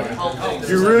 Okay, great.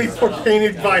 You're really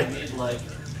painted by.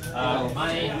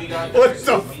 What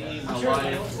the?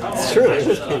 It's true. It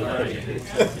is kind of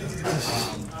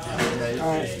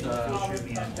Alright.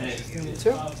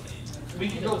 Two. We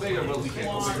can go bigger, but we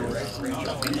can't go bigger, right?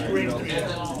 No,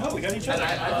 we got each other.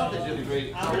 I thought they did a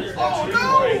great. Oh,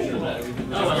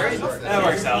 That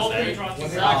works out there.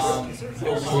 Can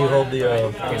you hold the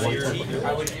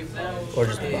I would give them or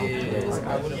just the bomb? is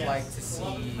I would have liked to see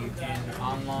an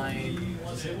online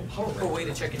a way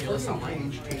to check in your list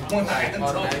online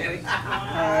automatically.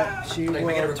 She Like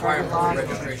make it a will target requirement bomb. for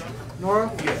registration.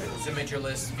 Nora. Submit your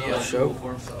list via Show?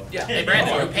 Yeah. Hey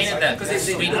Brandon, who painted that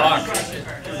sweet rock?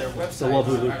 So love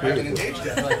who Luke I haven't painted. engaged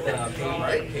yet. Like the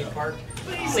paid part.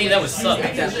 See, that was subtle.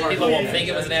 People won't think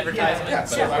it was an advertisement. Yeah,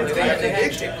 so But They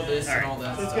had checked the list and all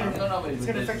that. It's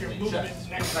gonna affect your movement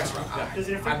next round. Does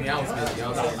it I affect mean, I was busy. I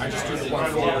just took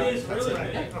one forward. That's it. And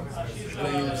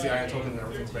then you use the iron token and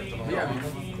everything's back to normal. Yeah, I mean,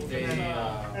 they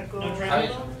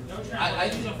I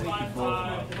think we can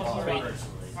both.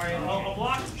 Alright, I'll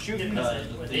block. Shoot. the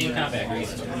new combat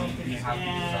grease. And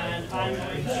I'm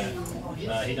going to.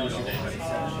 He don't shoot anybody.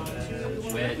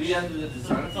 We ended the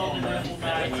design It's all the level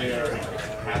back.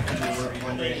 have to work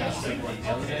one day, have to take the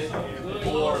other day,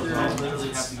 or literally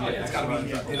have to get. It's gotta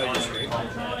be in a history.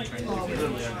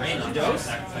 Range dose.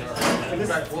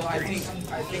 well, I think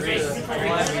Grace. the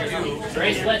we do.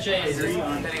 Grace Leches.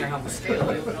 Depending on how we scale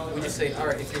it, we just say, all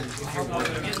right, if you're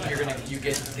working it, you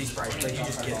get these prices. Like you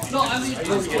just get. No, I mean, I'm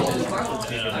totally fine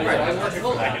with it.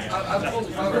 I'm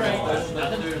totally fine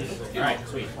with it. Alright,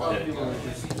 sweet. A lot of people are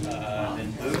just,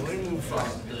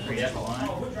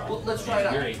 well, let's try it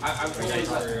out. I'm totally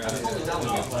down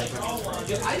with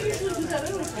it. I usually do that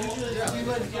anyway. Usually, you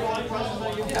guys get all the process I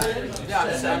get.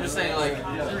 Yeah, I'm just saying, like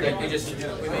we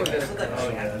make it.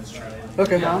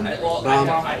 Okay. Well, I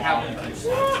haven't. We just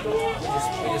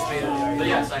made it. But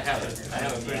yes, I have it. I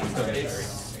have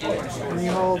it. Can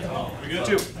you hold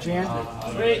Jan?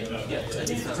 Great.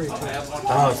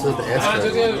 Oh, it's not the Astro. I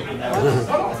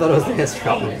thought it was the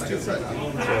Astro. So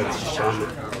it's Shaman.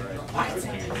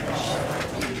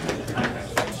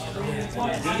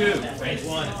 Range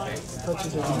 1.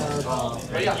 Touches doesn't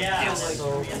have. Yeah.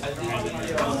 So,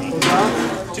 goes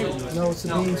out. No, it's a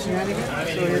being shenanigan. So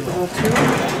you have to roll 2.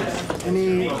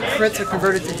 Any crits are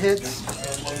converted to hits.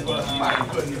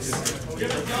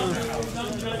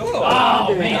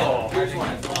 Oh, man.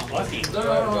 Lucky.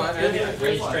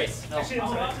 Range straight.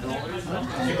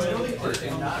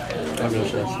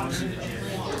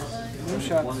 No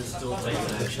shots.